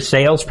 Every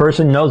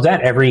salesperson knows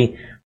that. Every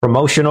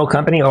promotional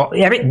company,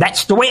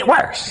 that's the way it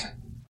works.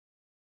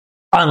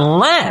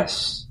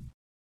 Unless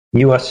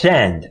you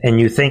ascend and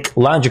you think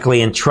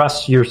logically and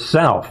trust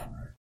yourself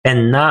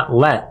and not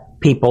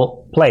let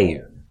people play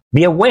you.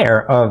 Be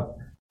aware of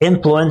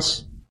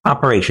influence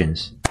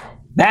operations.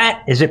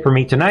 That is it for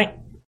me tonight.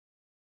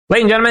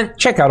 Ladies and gentlemen,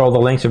 check out all the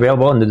links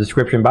available in the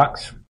description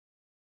box.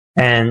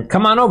 And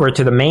come on over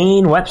to the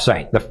main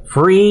website, the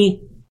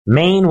free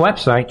main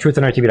website,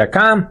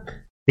 truthandrtv.com,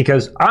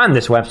 because on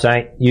this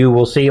website, you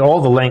will see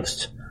all the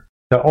links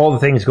to all the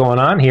things going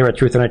on here at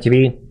Truth and Art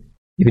TV.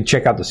 You can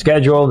check out the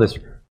schedule, the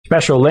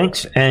special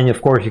links, and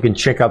of course, you can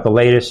check out the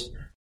latest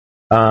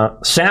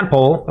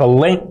sample, a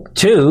link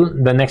to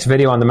the next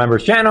video on the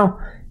members channel.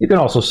 You can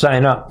also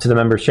sign up to the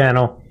members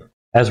channel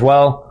as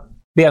well.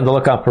 Be on the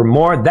lookout for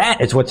more.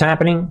 That is what's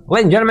happening.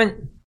 Ladies and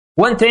gentlemen,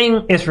 one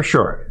thing is for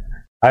sure.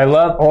 I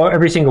love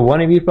every single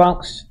one of you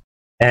folks.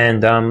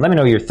 And let me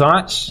know your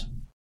thoughts.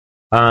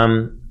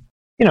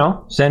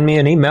 Send me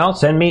an email.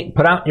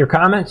 Put out your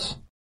comments.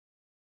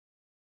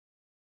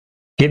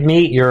 Give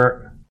me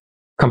your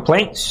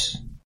complaints,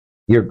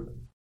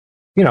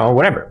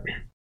 whatever.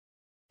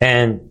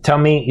 And tell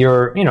me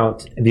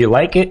if you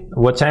like it,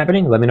 what's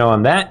happening. Let me know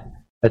on that.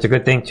 That's a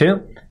good thing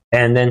too.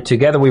 And then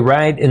together we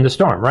ride in the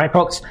storm. Right,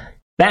 folks?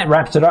 That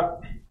wraps it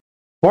up.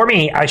 For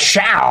me, I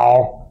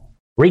shall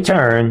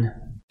return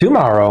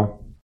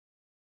tomorrow.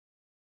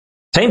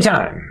 Same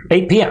time,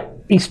 8 p.m.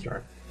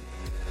 Eastern.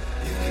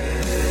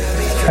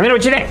 Let me know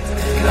what you think.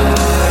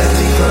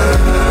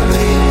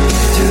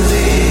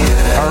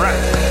 All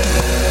right.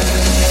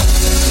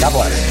 God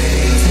bless.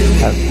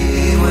 Have a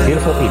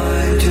beautiful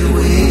evening.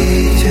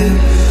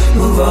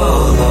 Move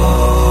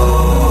along.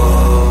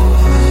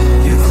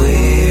 You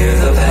clear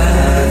the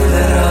path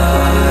that I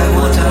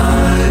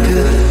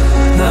could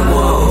not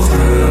walk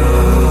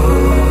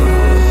through.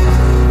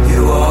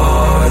 You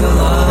are the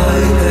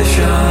light that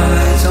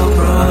shines so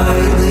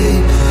brightly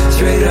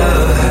straight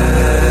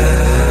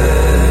ahead.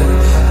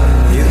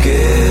 You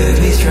give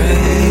me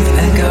strength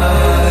and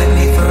guide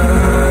me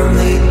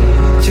firmly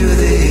to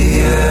the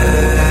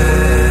end.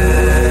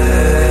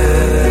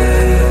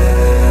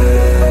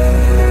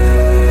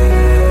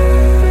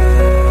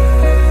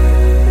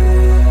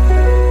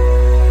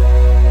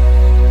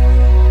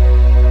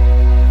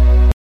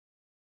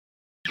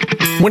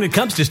 When it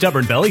comes to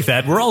stubborn belly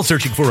fat, we're all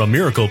searching for a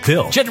miracle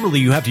pill. Generally,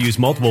 you have to use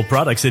multiple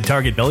products that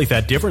target belly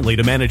fat differently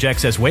to manage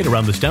excess weight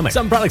around the stomach.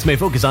 Some products may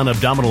focus on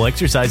abdominal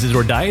exercises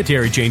or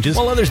dietary changes,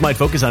 while others might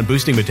focus on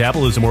boosting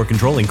metabolism or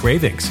controlling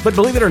cravings. But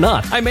believe it or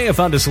not, I may have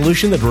found a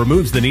solution that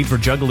removes the need for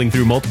juggling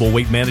through multiple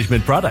weight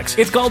management products.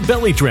 It's called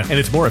Belly Trim, and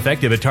it's more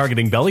effective at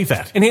targeting belly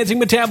fat, enhancing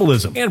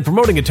metabolism, and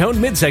promoting a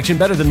toned midsection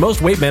better than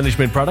most weight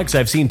management products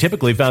I've seen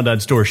typically found on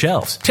store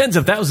shelves. Tens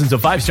of thousands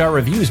of 5-star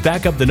reviews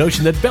back up the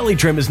notion that Belly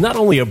Trim is not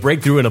only a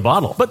breakthrough in a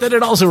bottle, but that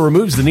it also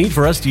removes the need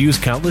for us to use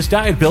countless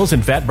diet pills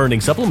and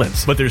fat-burning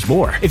supplements. But there's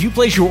more. If you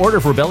place your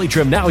order for Belly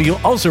Trim now, you'll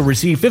also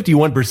receive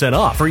 51%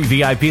 off, free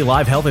VIP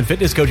live health and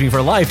fitness coaching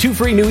for life, 2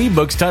 free new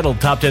ebooks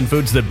titled Top 10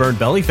 Foods That Burn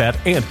Belly Fat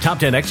and Top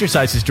 10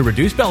 Exercises to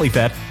Reduce Belly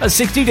Fat, a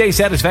 60-day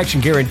satisfaction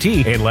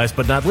guarantee, and last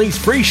but not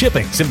least, free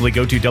shipping. Simply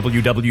go to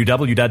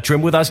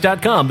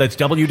www.trimwithus.com. That's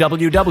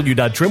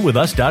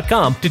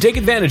www.trimwithus.com to take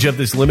advantage of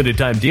this limited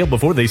time deal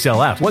before they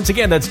sell out. Once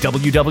again, that's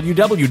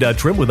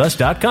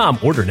www.trimwithus.com.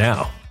 Order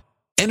now.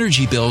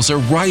 Energy bills are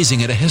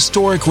rising at a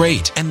historic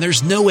rate, and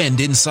there's no end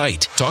in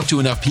sight. Talk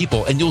to enough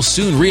people, and you'll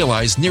soon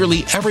realize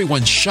nearly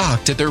everyone's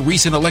shocked at their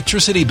recent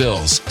electricity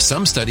bills.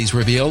 Some studies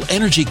reveal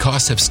energy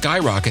costs have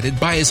skyrocketed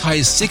by as high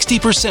as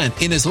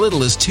 60% in as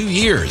little as 2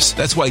 years.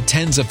 That's why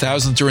tens of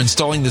thousands are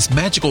installing this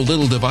magical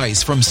little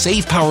device from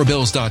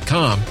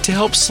SavePowerBills.com to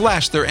help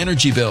slash their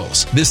energy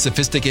bills. This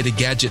sophisticated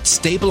gadget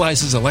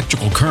stabilizes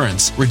electrical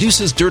currents,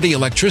 reduces dirty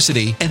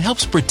electricity, and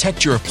helps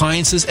protect your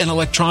appliances and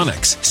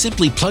electronics.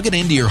 Simply plug it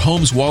into your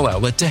home's wall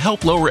outlet to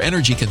help lower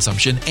energy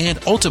consumption and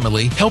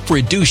ultimately help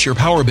reduce your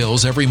power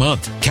bills every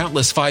month.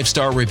 Countless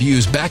 5-star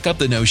reviews back up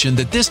the notion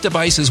that this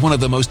device is one of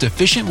the most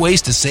efficient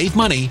ways to save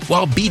money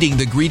while beating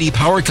the greedy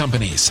power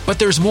companies. But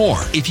there's more.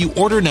 If you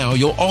order now,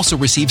 you'll also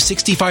receive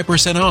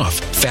 65% off,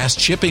 fast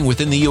shipping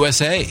within the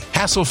USA,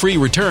 hassle-free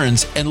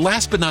returns, and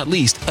last but not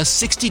least, a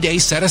 60-day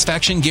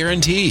satisfaction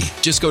guarantee.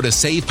 Just go to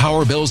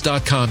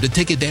SavePowerBills.com to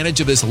take advantage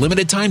of this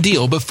limited time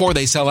deal before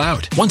they sell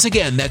out. Once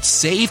again, that's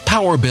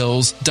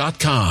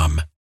SavePowerBills.com.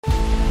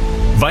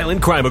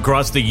 Violent crime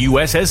across the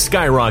U.S. has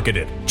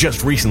skyrocketed.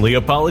 Just recently,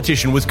 a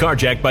politician was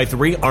carjacked by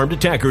 3 armed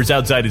attackers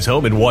outside his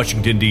home in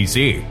Washington,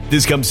 D.C.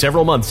 This comes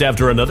several months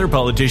after another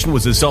politician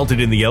was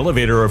assaulted in the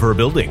elevator of her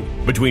building.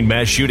 Between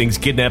mass shootings,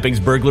 kidnappings,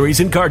 burglaries,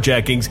 and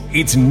carjackings,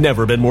 it's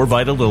never been more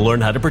vital to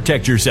learn how to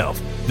protect yourself.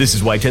 This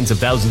is why tens of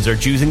thousands are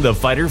choosing the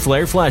Fighter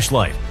Flare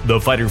flashlight.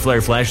 The Fighter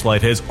Flare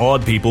flashlight has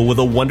awed people with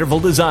a wonderful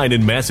design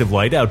and massive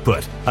light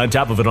output. On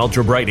top of an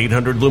ultra-bright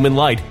 800-lumen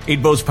light,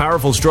 it boasts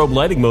powerful strobe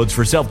lighting modes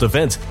for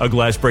self-defense, a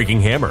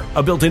glass-breaking hammer,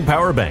 a built-in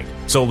power bank,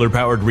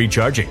 solar-powered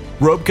recharging,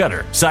 rope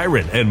cutter,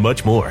 siren, and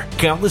much more.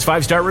 Countless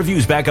 5-star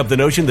reviews back up the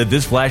notion that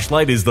this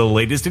flashlight is the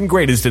latest and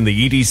greatest in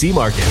the EDC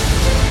market.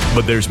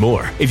 But there's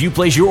more. If you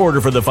place your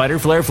order for the Fighter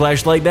Flare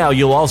flashlight now,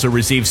 you'll also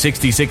receive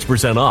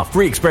 66% off,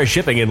 free express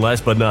shipping, and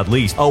last but not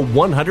least, a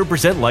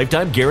 100%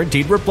 lifetime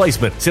guaranteed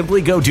replacement.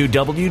 Simply go to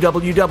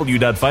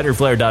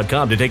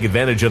www.fighterflare.com to take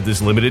advantage of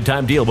this limited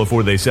time deal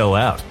before they sell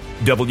out.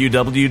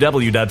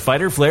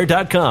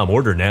 www.fighterflare.com.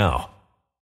 Order now.